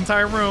 but it hits the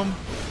entire room.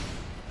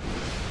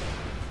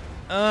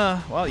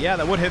 Well, yeah,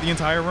 that would hit the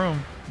entire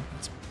room.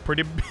 It's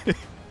pretty big. It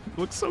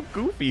looks so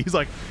goofy. He's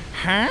like,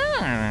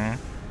 huh?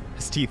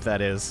 His teeth, that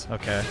is.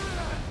 Okay.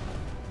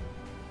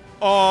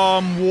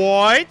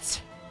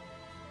 What?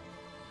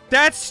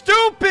 That's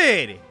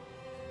stupid!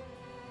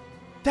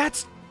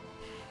 That's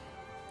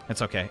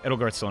okay. It'll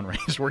guard still in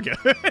range. We're good.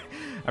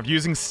 After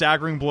using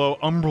Staggering Blow,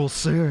 Umbral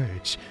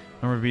Surge.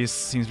 Number of beasts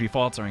seems to be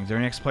faltering.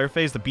 During the next player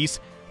phase, the beast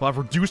will have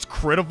reduced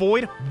crit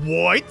avoid?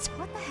 What?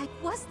 What the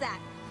heck was that?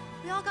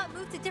 We all got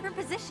moved to different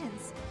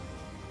positions.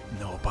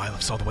 No,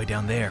 Byleth's all the way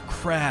down there.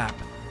 Crap.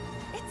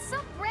 It's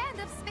some brand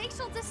of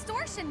spatial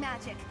distortion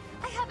magic.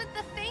 I haven't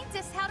the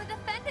faintest how to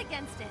defend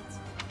against it.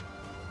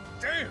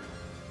 Damn!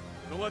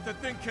 Don't let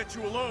that thing catch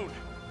you alone.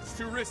 It's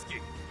too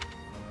risky.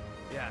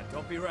 Yeah,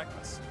 don't be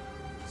reckless.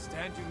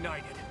 Stand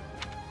united.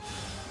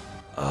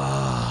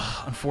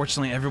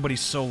 Unfortunately, everybody's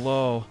so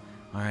low.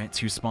 Alright,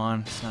 2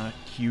 spawn. It's not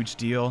a huge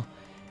deal.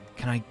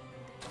 Can I...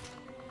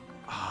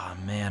 Oh,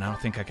 man, I don't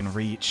think I can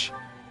reach.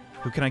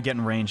 Who can I get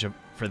in range of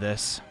for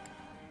this?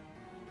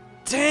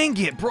 Dang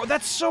it, bro!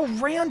 That's so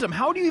random!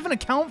 How do you even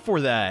account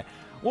for that?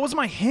 What was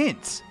my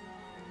hint?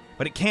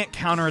 But it can't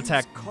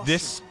counterattack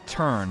this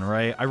turn,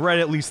 right? I read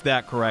at least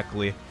that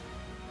correctly.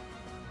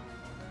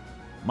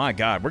 My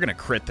god, we're gonna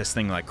crit this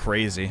thing like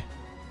crazy.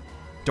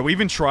 Do we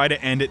even try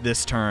to end it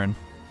this turn?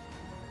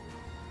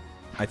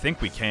 I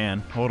think we can.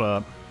 Hold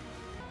up.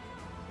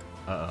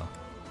 Uh-oh.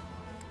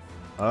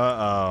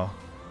 Uh-oh.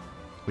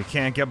 We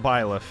can't get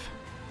Byleth.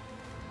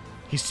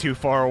 He's too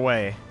far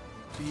away.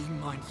 Being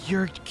mine.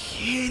 You're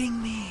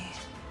kidding me.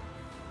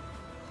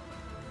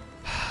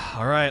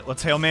 Alright,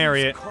 let's Hail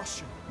Mary it.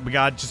 We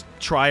gotta just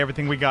try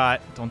everything we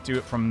got. Don't do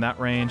it from that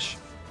range.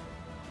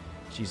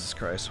 Jesus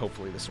Christ,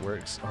 hopefully this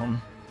works.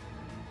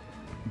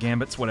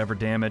 Gambits, whatever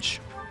damage.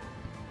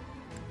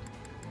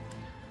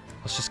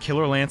 Let's just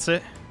Killer Lance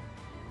it.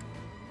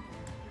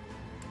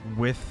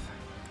 With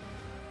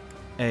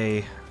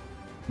a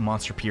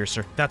Monster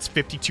Piercer. That's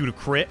 52 to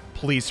crit.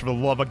 Please, for the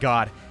love of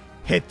God,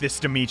 hit this,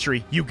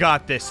 Dimitri. You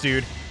got this,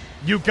 dude.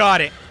 You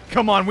got it.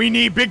 Come on, we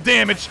need big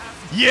damage.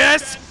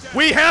 Yes,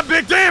 we have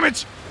big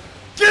damage.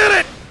 Get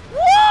it.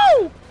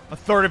 Woo! A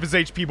third of his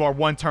HP bar,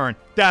 1 turn.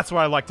 That's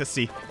what I like to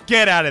see.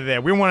 Get out of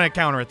there. We want a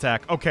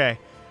counterattack. Okay.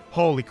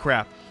 Holy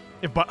crap.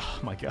 Oh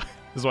my God.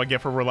 This is what I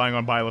get for relying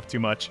on Byleth too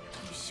much.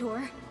 You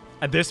sure?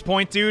 At this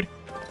point, dude,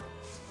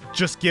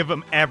 just give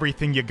him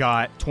everything you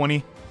got.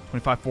 20,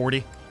 25,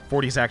 40.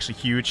 40 is actually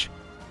huge.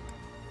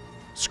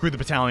 Screw the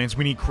battalions.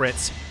 We need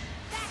crits.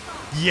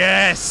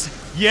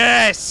 Yes!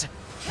 Yes!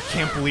 I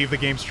can't believe the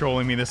game's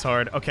trolling me this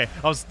hard. Okay,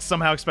 I was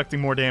somehow expecting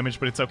more damage,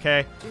 but it's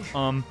okay.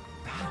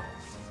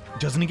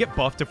 Doesn't he get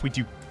buffed if we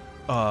do...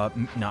 no,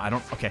 I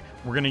don't... Okay,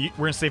 we're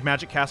gonna save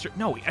Magic Caster.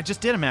 No, I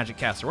just did a Magic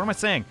Caster. What am I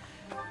saying?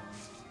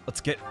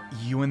 Let's get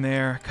you in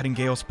there. Cutting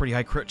Gale's pretty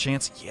high crit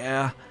chance.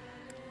 Yeah.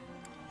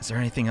 Is there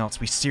anything else?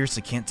 We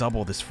seriously can't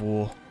double this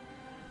fool.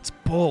 It's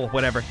bull.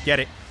 Whatever. Get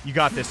it. You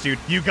got this, dude.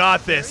 You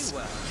got this.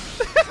 Well.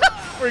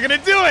 We're gonna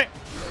do it.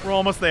 We're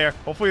almost there.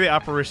 Hopefully the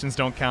apparitions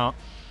don't count.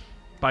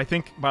 But I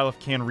think Byleth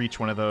can reach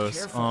one of those.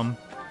 Careful.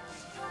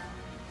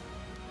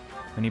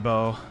 Mini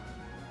bow.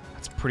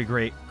 That's a pretty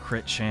great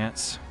crit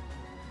chance.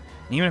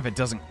 And even if it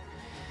doesn't...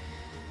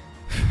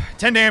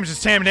 10 damage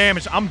is 10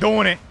 damage. I'm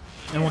doing it.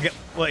 And we'll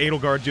let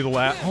Edelgard do the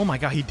lap. Oh my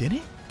God, he did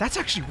it? That's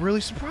actually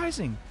really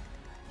surprising.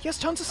 He has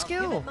tons of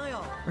skill.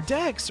 Or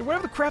dex, or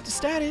whatever the crap the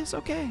stat is.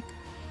 Okay.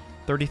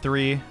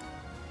 33.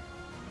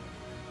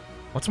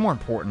 What's more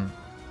important?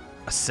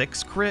 A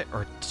 6 crit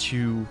or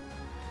 2?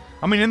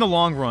 I mean, in the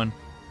long run,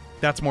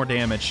 that's more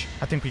damage.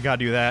 I think we gotta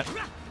do that.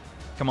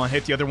 Come on,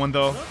 hit the other one,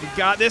 though. We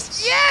got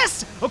this.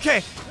 Yes!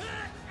 Okay.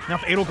 Now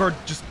if Edelgard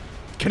just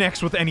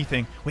connects with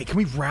anything. Wait, can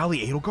we rally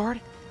Edelgard?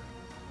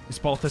 Is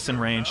Balthus in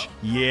range?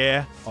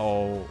 Yeah.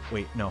 Oh,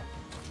 wait, no.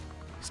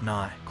 It's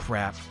not.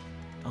 Crap.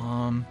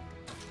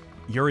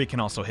 Yuri can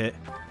also hit.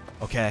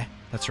 Okay,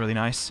 that's really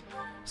nice.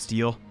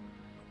 Steel.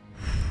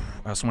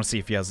 I also want to see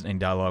if he has any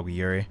dialogue with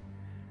Yuri.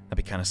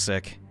 That'd be kind of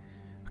sick.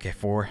 Okay,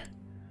 4.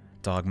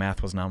 Dog,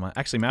 math was not my...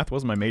 Actually, math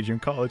was my major in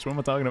college. What am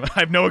I talking about?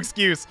 I have no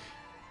excuse.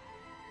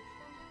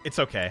 It's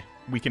okay.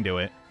 We can do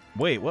it.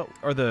 Wait, what?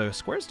 Are the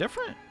squares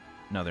different?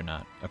 No, they're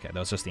not. Okay, that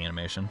was just the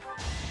animation.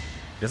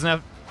 Doesn't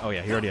have... Oh,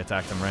 yeah, he already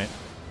attacked him, right?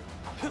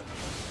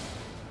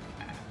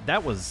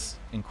 That was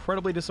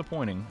incredibly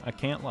disappointing. I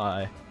can't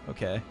lie.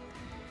 Okay.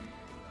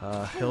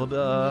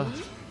 Hilda...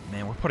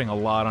 Man, we're putting a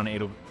lot on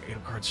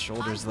Edelgard's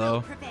shoulders,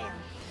 though.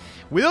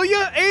 Will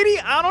ya, 80?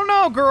 I don't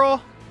know,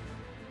 girl.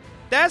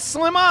 That's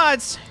slim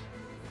odds.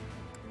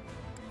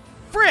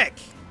 Frick!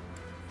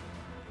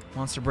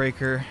 Monster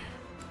Breaker.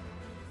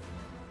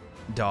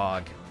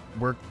 Dog.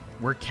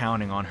 We're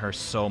counting on her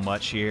so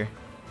much here.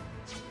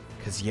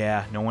 Because,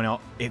 yeah, no one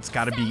else... It's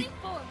got to be...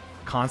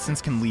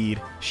 Constance can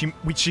lead. She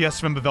has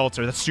Sven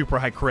Bevelter. That's super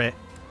high crit.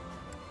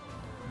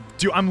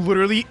 Dude, I'm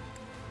literally...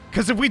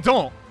 Because if we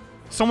don't,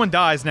 someone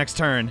dies next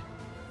turn.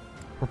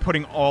 We're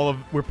putting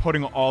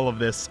all of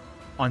this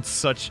on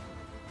such...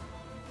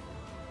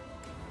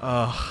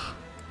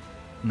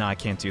 No, I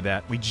can't do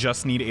that. We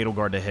just need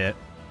Edelgard to hit.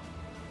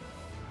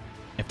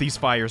 If these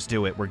fires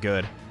do it, we're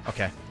good.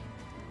 Okay.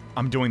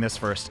 I'm doing this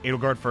first.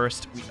 Edelgard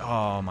first.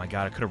 Oh my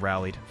God, I could have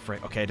rallied.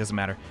 Okay, it doesn't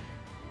matter.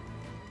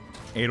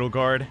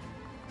 Edelgard,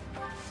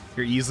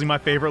 you're easily my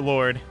favorite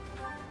lord.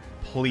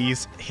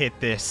 Please hit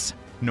this,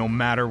 no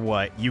matter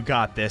what. You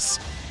got this.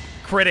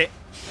 Crit it.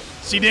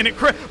 She didn't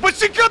crit, but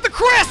she got the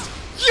crest!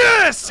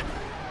 Yes!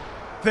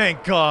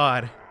 Thank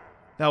God.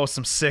 That was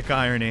some sick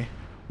irony.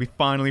 We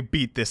finally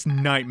beat this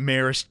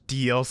nightmarish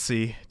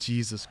DLC.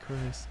 Jesus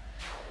Christ.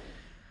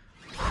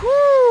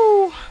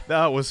 Whew!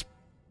 That was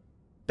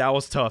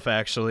tough,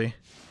 actually.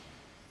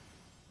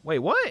 Wait,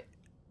 what?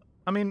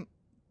 I mean,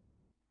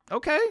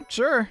 okay,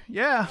 sure.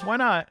 Yeah, why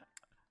not?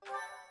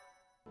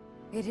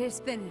 It is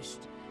finished.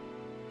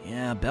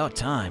 Yeah, about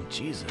time.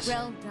 Jesus.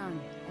 Well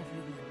done,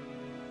 everyone.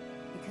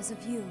 Because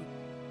of you,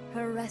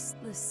 her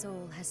restless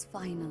soul has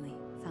finally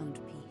found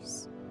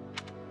peace.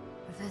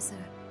 Professor,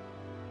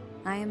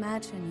 I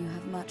imagine you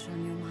have much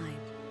on your mind.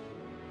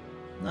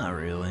 Not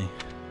really.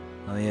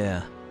 Oh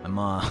yeah, my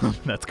mom.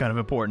 That's kind of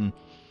important.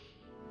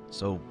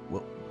 So,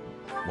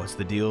 what's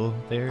the deal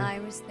there? I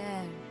was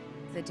there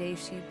the day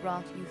she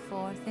brought you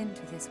forth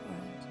into this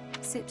world.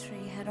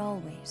 Citri had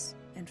always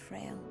been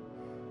frail.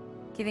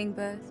 Giving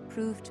birth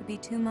proved to be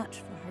too much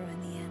for her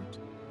in the end.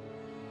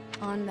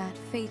 On that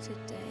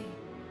fated day,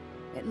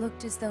 It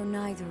looked as though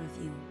neither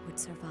of you would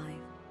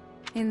survive.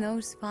 In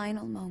those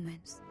final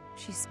moments,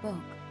 she spoke,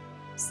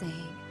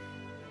 saying,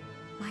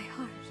 "My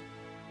heart,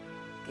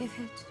 give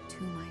it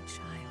to my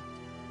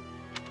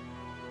child."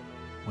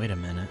 Wait a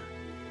minute.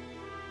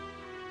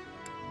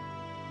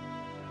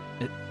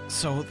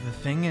 So the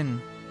thing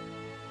in...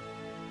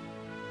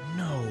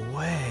 No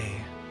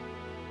way.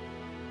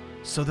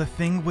 So the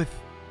thing with...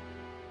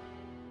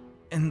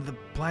 in the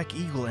Black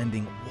Eagle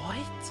ending,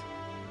 what?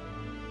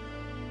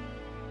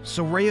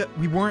 So Rhea,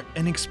 we weren't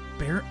an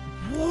experiment...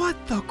 What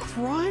the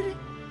crud?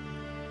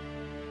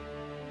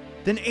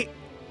 Then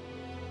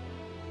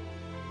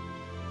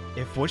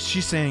if what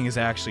she's saying is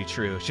actually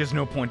true, she has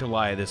no point to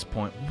lie at this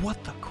point.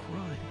 What the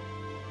crud?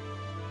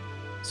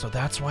 So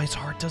that's why his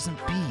heart doesn't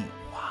beat.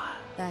 What?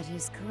 That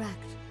is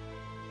correct.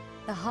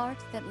 The heart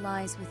that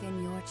lies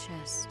within your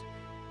chest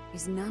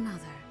is none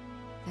other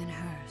than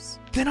hers.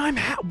 Then I'm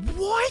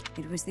what?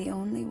 It was the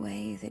only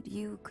way that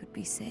you could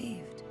be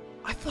saved.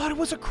 I thought it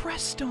was a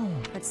crest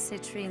stone. But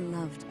Citri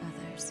loved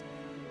others,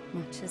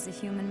 much as a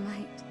human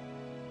might.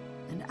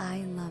 And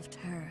I loved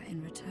her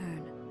in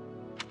return.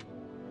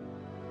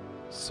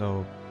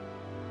 So,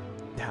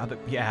 how the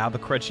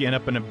crud she end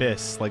up in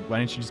Abyss? Like, why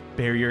didn't you just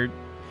bury her?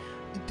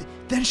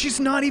 Then she's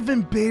not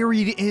even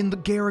buried in the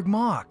Garreg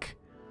Mach.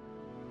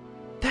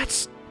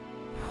 That's...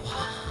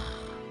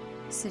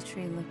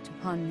 Citri looked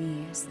upon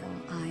me as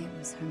though I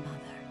was her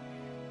mother,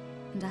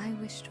 and I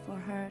wished for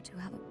her to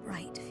have a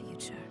bright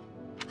future.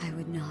 I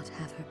would not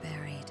have her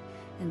buried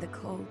in the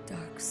cold,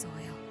 dark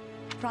soil.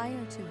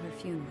 Prior to her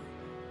funeral,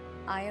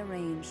 I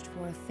arranged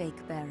for a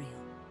fake burial.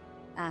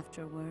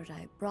 Afterward,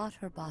 I brought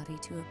her body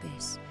to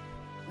Abyss,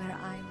 where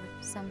I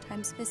would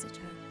sometimes visit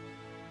her.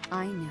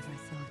 I never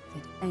thought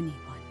that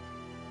anyone,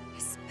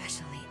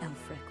 especially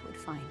Elfric, would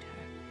find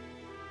her.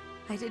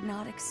 I did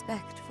not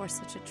expect for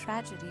such a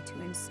tragedy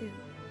to ensue.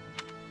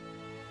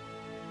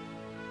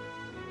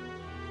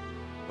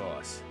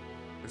 Boss,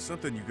 there's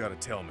something you gotta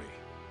tell me.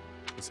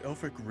 Was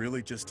Elfric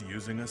really just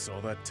using us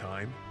all that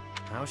time?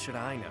 How should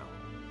I know?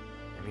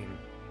 I mean,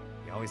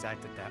 he always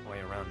acted that way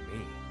around me,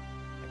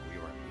 like we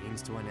were a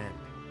means to an end.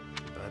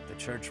 But the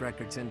church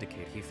records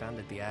indicate he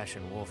founded the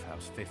Ashen Wolf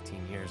House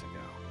 15 years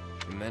ago.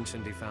 He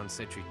mentioned he found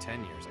Citri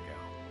 10 years ago.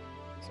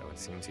 So it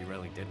seems he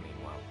really did mean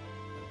well,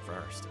 at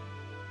first.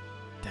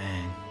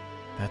 Dang,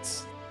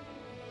 it's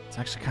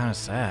actually kind of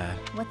sad.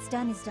 What's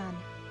done is done.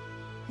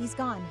 He's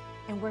gone,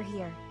 and we're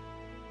here.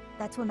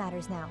 That's what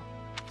matters now.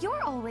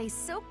 You're always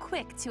so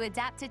quick to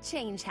adapt to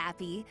change,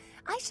 Happy.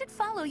 I should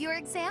follow your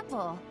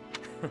example.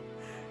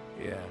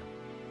 Yeah,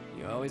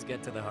 you always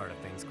get to the heart of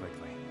things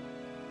quickly.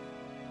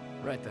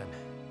 Right then,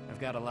 I've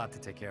got a lot to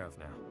take care of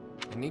now.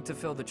 I need to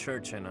fill the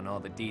church in on all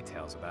the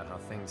details about how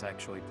things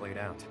actually played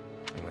out.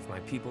 And with my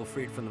people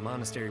freed from the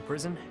monastery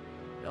prison,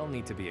 they'll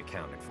need to be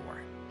accounted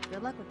for.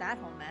 Good luck with that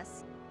whole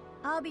mess.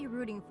 I'll be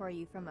rooting for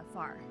you from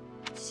afar.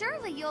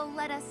 Surely you'll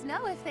let us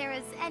know if there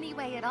is any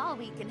way at all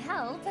we can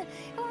help.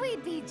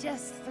 We'd be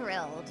just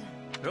thrilled.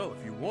 Hell,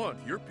 if you want,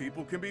 your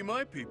people can be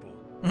my people.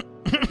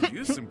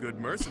 Use some good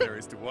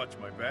mercenaries to watch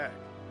my back.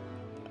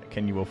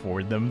 Can you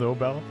afford them, though,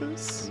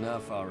 Balthus?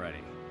 Enough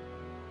already.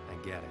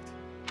 I get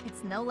it.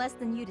 It's no less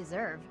than you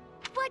deserve.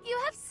 What you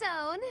have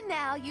sown,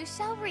 now you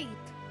shall reap.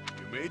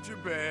 You made your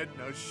bed,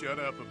 now shut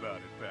up about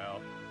it,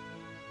 pal.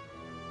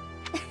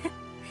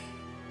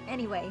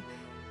 Anyway,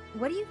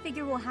 what do you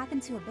figure will happen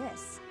to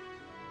Abyss?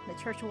 The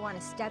church will want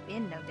to step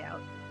in, no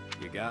doubt.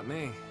 You got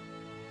me.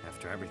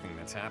 After everything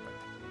that's happened,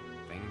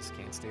 things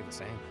can't stay the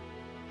same.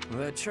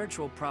 The church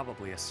will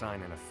probably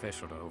assign an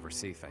official to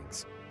oversee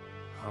things.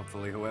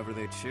 Hopefully whoever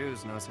they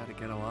choose knows how to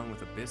get along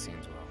with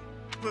Abyssians well.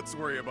 Let's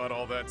worry about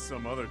all that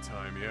some other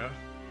time, yeah?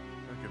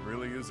 I could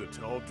really use a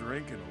tall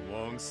drink and a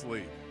long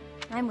sleep.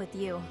 I'm with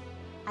you.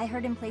 I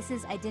hurt in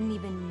places I didn't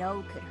even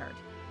know could hurt.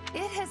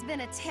 It has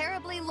been a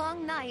terribly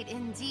long night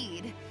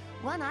indeed.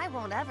 One I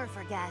won't ever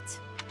forget.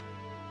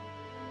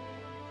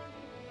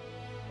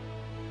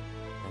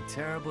 A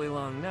terribly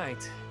long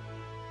night,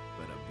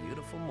 but a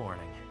beautiful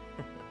morning.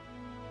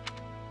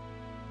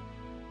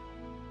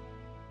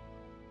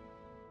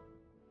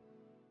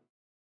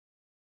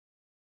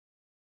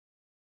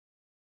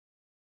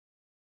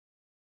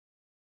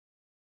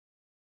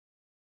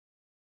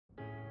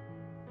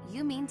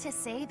 You mean to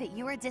say that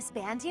you are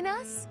disbanding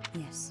us?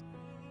 Yes.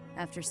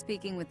 After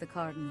speaking with the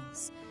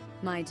Cardinals,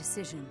 my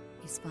decision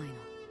is final.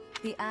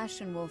 The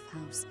Ashen Wolf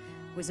House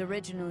was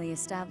originally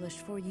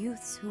established for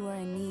youths who are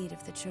in need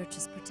of the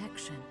Church's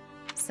protection.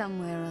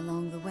 Somewhere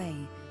along the way,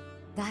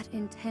 that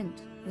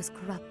intent was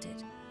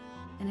corrupted,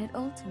 and it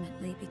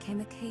ultimately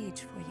became a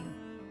cage for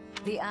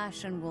you. The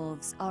Ashen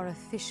Wolves are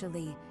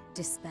officially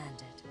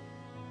disbanded.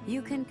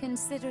 You can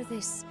consider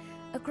this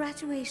a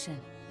graduation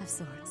of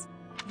sorts.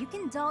 You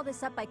can doll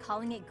this up by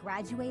calling it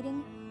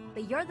graduating,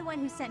 but you're the one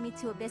who sent me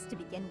to Abyss to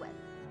begin with.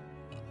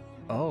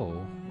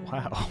 Oh,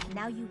 wow.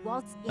 Now you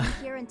waltz in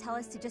here and tell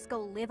us to just go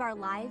live our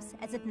lives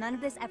as if none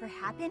of this ever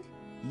happened?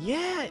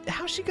 Yeah,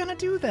 how's she gonna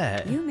do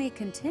that? You may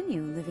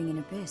continue living in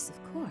Abyss,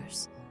 of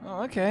course.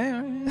 Oh,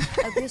 okay.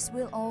 Abyss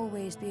will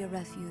always be a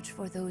refuge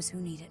for those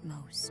who need it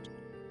most.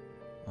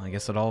 Well, I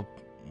guess it all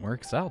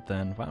works out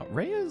then. Wow,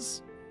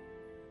 Rhea's...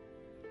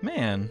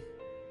 Man.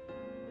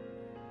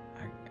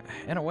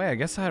 In a way, I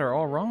guess I had her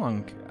all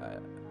wrong.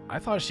 I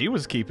thought she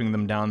was keeping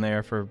them down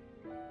there for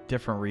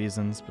different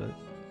reasons, but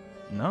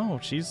no,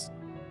 she's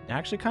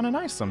actually kind of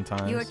nice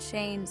sometimes. Your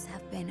chains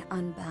have been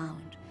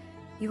unbound.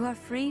 You are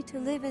free to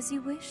live as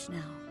you wish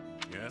now.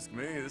 You ask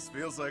me, this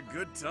feels like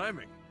good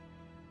timing.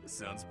 This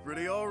sounds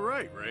pretty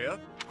alright, Rhea.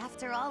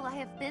 After all I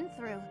have been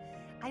through,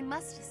 I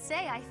must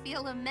say I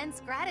feel immense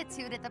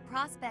gratitude at the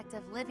prospect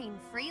of living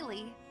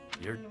freely.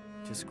 You're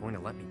just going to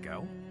let me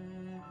go?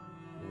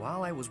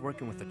 While I was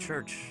working with the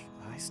church,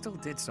 I still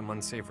did some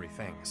unsavory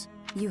things.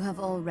 You have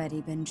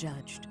already been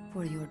judged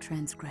for your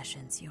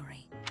transgressions,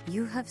 Yuri.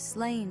 You have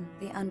slain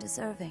the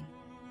undeserving.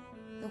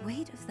 The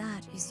weight of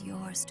that is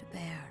yours to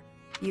bear.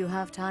 You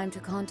have time to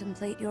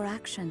contemplate your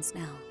actions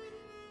now.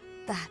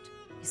 That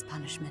is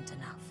punishment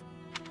enough.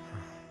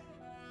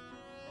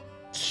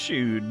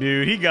 Shoot,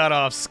 dude, he got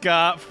off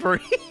scot-free.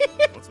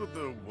 What's with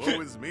the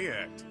woe is me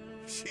act?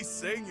 She's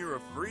saying you're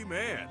a free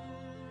man.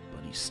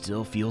 But he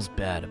still feels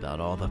bad about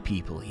all the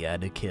people he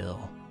had to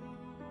kill.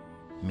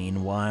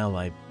 Meanwhile,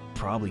 I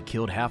probably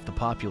killed half the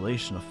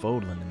population of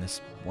Fodlan in this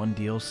one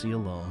DLC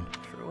alone.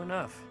 True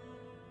enough.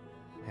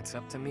 It's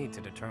up to me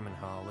to determine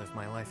how I'll live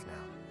my life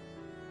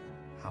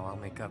now. How I'll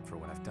make up for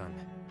what I've done.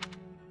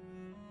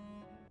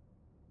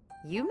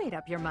 You made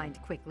up your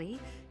mind quickly,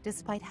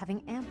 despite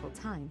having ample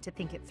time to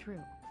think it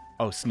through.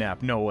 Oh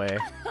snap, no way.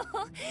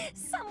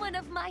 Someone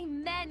of my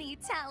many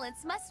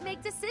talents must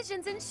make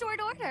decisions in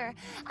short order.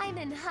 I'm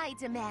in high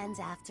demand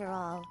after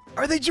all.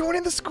 Are they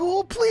joining the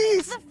school,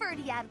 please? The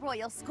Ferdiad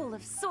Royal School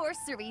of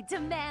Sorcery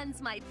demands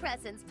my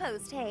presence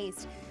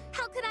post-haste.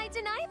 How could I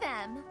deny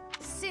them?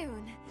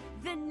 Soon,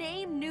 the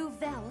name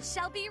Nouvelle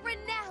shall be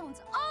renowned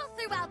all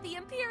throughout the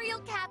Imperial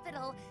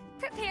capital.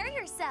 Prepare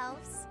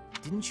yourselves.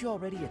 Didn't you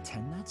already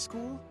attend that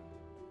school?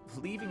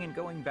 Leaving and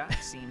going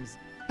back seems...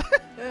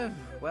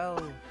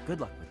 well, good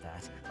luck with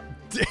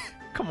that.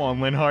 Come on,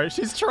 Linhart.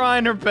 She's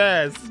trying her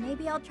best.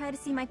 Maybe I'll try to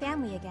see my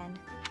family again.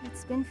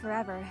 It's been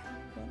forever,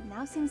 but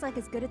now seems like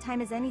as good a time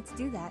as any to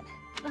do that.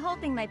 The whole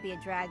thing might be a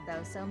drag,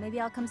 though, so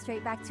maybe I'll come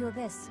straight back to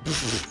Abyss. I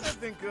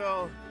think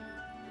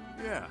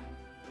yeah.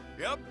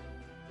 Yep.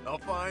 I'll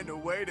find a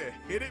way to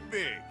hit it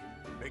big.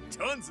 Make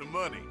tons of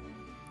money.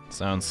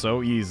 Sounds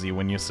so easy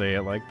when you say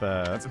it like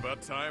that. It's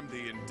about time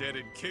the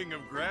indebted king of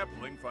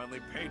grappling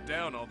finally paid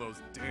down all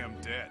those damn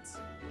debts.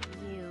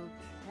 You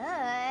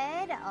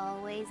could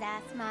always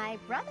ask my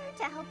brother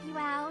to help you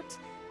out.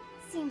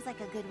 Seems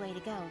like a good way to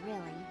go, really.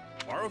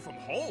 Borrow from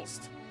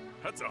Holst?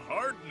 That's a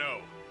hard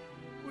no.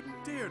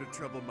 Wouldn't dare to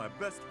trouble my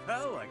best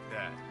pal like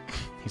that.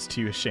 He's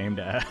too ashamed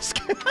to ask.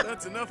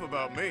 That's enough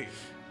about me.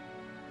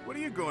 What are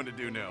you going to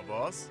do now,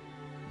 boss?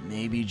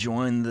 Maybe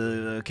join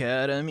the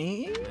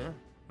academy? Yeah,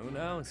 who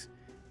knows?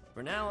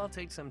 For now, I'll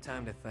take some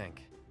time to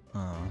think.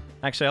 Oh.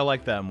 Actually, I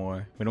like that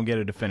more. We don't get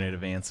a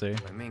definitive answer.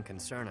 My main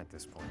concern at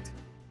this point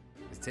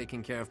is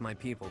taking care of my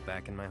people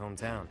back in my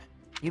hometown.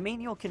 You mean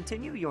you'll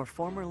continue your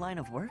former line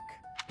of work?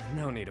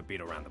 No need to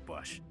beat around the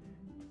bush.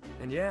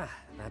 And yeah,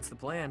 that's the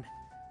plan.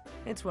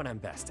 It's what I'm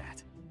best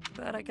at.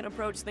 But I can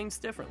approach things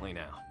differently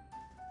now.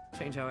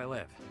 Change how I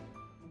live.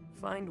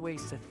 Find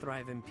ways to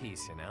thrive in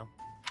peace, you know?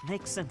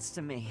 Makes sense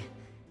to me.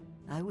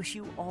 I wish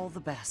you all the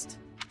best.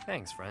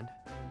 Thanks, friend.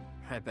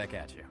 Right back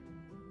at you.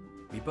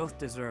 We both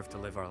deserve to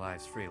live our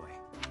lives freely.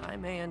 I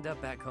may end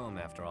up back home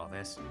after all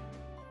this,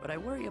 but I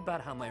worry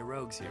about how my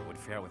rogues here would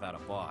fare without a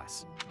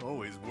boss.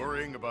 Always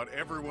worrying about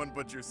everyone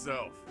but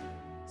yourself.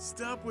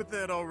 Stop with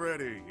that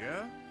already,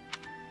 yeah?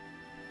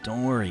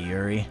 Don't worry,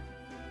 Yuri.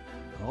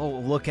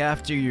 I'll look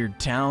after your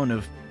town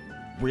of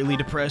really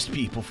depressed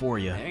people for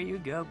you. There you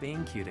go,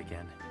 being cute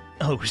again.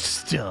 Oh,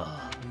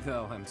 stop.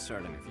 Though I'm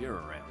certain if you're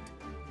around,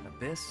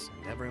 Abyss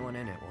and everyone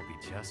in it will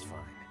be just fine.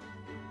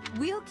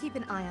 We'll keep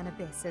an eye on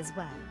Abyss as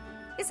well.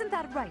 Isn't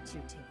that right,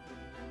 you two?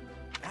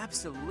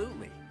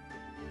 Absolutely.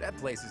 That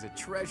place is a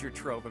treasure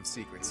trove of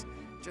secrets.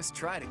 Just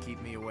try to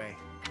keep me away.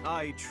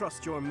 I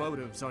trust your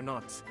motives are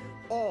not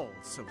all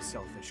so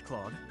selfish,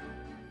 Claude.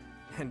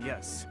 And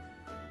yes,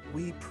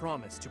 we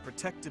promise to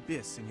protect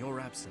Abyss in your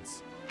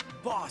absence.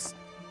 Boss!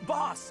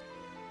 Boss!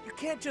 You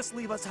can't just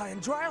leave us high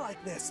and dry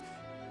like this!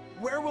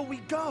 Where will we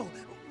go?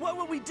 What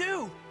will we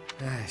do?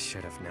 I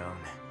should have known.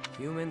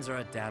 Humans are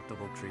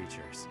adaptable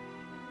creatures.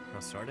 I'll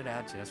sort it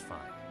out just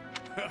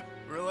fine.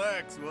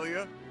 Relax, will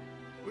ya?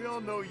 We all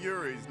know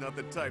Yuri's not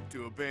the type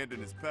to abandon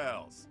his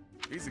pals.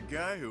 He's a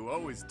guy who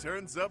always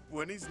turns up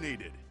when he's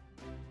needed.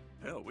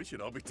 Hell, we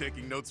should all be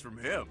taking notes from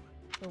him.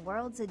 The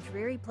world's a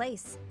dreary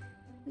place.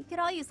 We could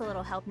all use a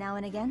little help now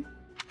and again.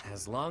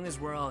 As long as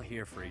we're all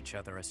here for each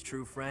other as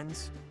true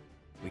friends,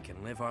 we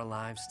can live our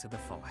lives to the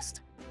fullest.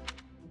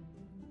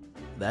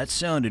 That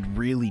sounded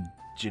really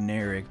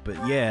generic, but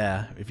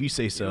yeah, if you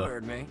say so. You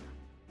heard me.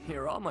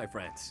 You're all my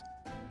friends.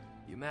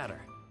 You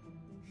matter.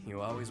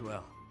 You always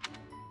will.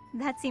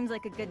 That seems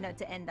like a good note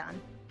to end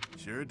on.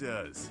 Sure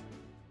does.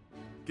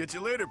 Catch you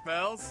later,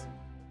 pals.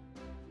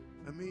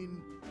 I mean,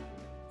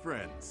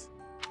 friends.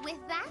 With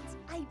that,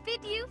 I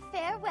bid you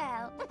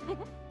farewell.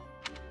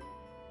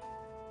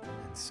 And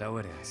so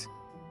it is.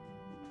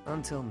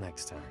 Until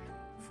next time,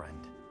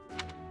 friend.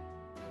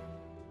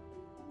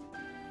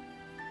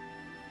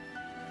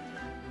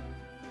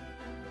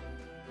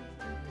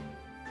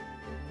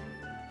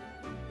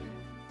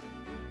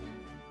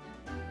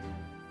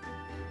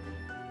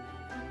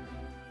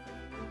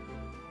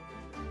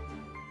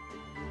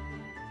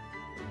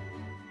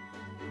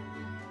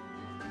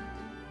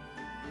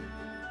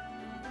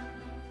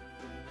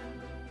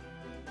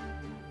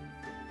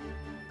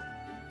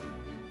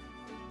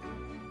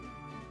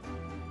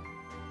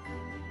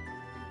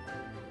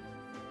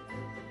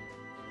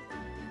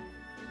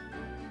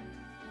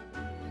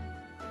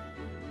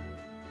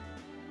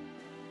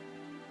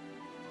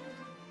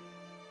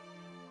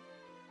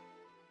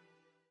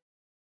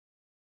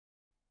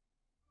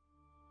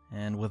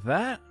 And with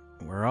that,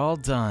 we're all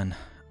done.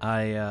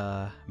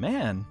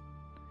 Man,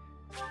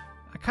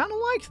 I kind of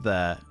liked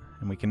that.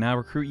 And we can now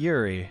recruit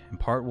Yuri in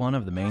part 1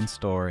 of the main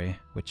story,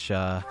 which,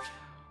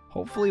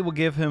 hopefully will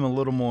give him a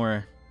little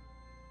more,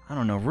 I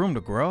don't know, room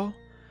to grow.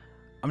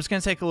 I'm just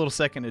going to take a little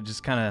second to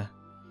just kind of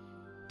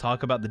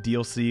talk about the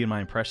DLC and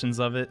my impressions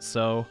of it.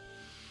 So,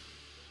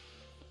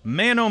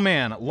 man, oh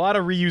man, a lot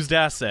of reused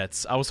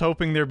assets. I was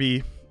hoping there'd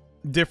be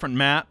different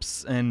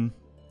maps, and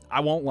I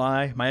won't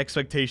lie, my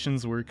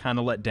expectations were kind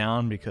of let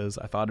down because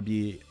I thought it'd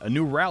be a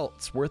new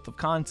route's worth of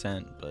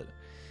content, but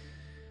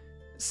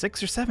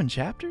 6 or 7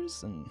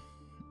 chapters, and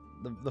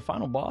the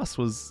final boss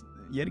was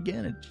yet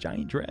again a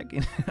giant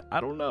dragon.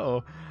 I don't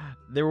know.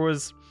 There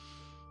was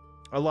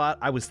a lot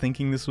I was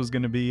thinking this was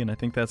going to be, and I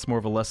think that's more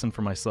of a lesson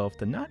for myself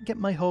to not get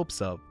my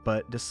hopes up.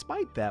 But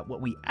despite that,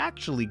 what we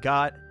actually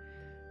got,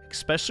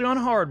 especially on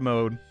hard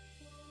mode,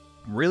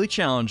 really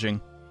challenging,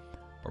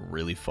 but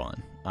really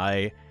fun.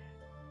 I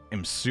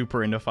am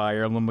super into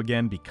Fire Emblem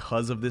again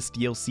because of this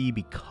DLC,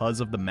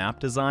 because of the map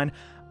design.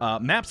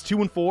 Maps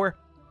 2 and 4,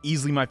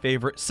 easily my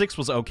favorite. 6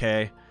 was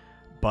okay,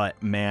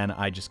 but man,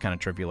 I just kind of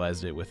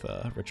trivialized it with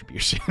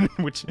Retribution,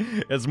 which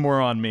is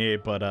more on me,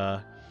 but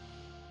I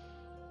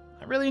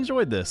really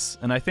enjoyed this,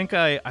 and I think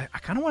I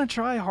kind of want to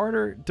try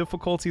harder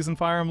difficulties in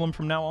Fire Emblem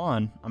from now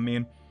on. I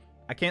mean,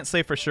 I can't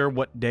say for sure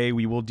what day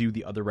we will do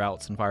the other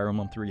routes in Fire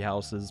Emblem 3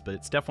 Houses, but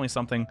it's definitely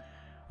something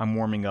I'm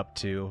warming up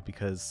to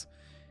because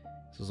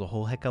this was a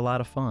whole heck of a lot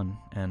of fun.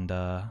 And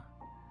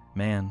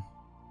man,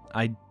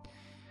 I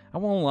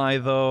won't lie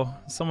though,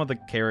 some of the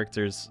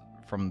characters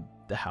from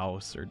the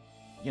house, or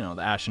you know,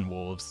 the Ashen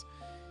Wolves,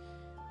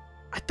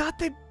 I thought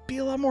they'd be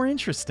a lot more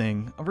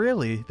interesting.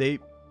 Really, they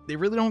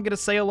really don't get to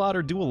say a lot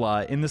or do a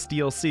lot in this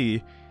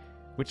DLC,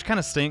 which kind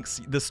of stinks.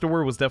 The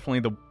story was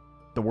definitely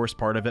the worst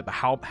part of it, but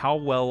how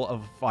well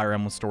of a Fire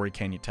Emblem story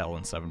can you tell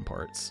in 7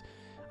 parts?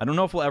 I don't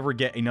know if we'll ever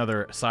get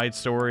another side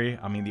story.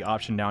 I mean, the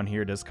option down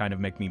here does kind of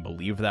make me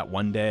believe that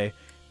one day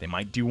they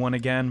might do one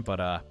again,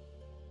 but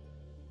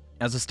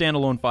as a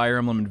standalone Fire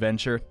Emblem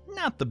adventure,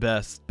 not the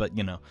best, but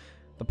you know,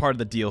 the part of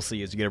the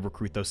DLC is you get to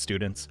recruit those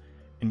students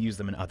and use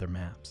them in other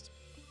maps.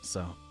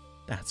 So,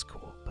 that's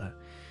cool. But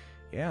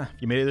yeah,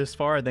 if you made it this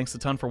far, thanks a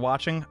ton for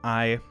watching.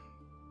 I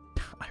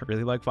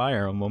really like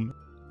Fire Emblem.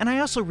 And I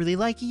also really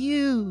like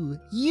you,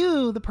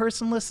 the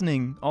person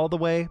listening, all the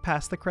way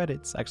past the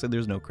credits. Actually,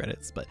 there's no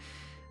credits, but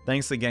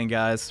thanks again,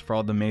 guys, for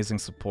all the amazing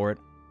support.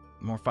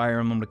 More Fire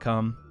Emblem to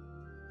come,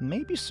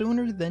 maybe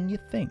sooner than you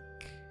think.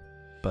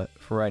 But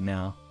for right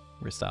now,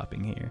 we're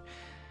stopping here.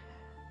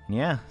 And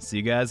yeah, see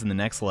you guys in the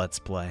next Let's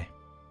Play.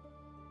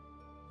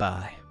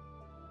 Bye.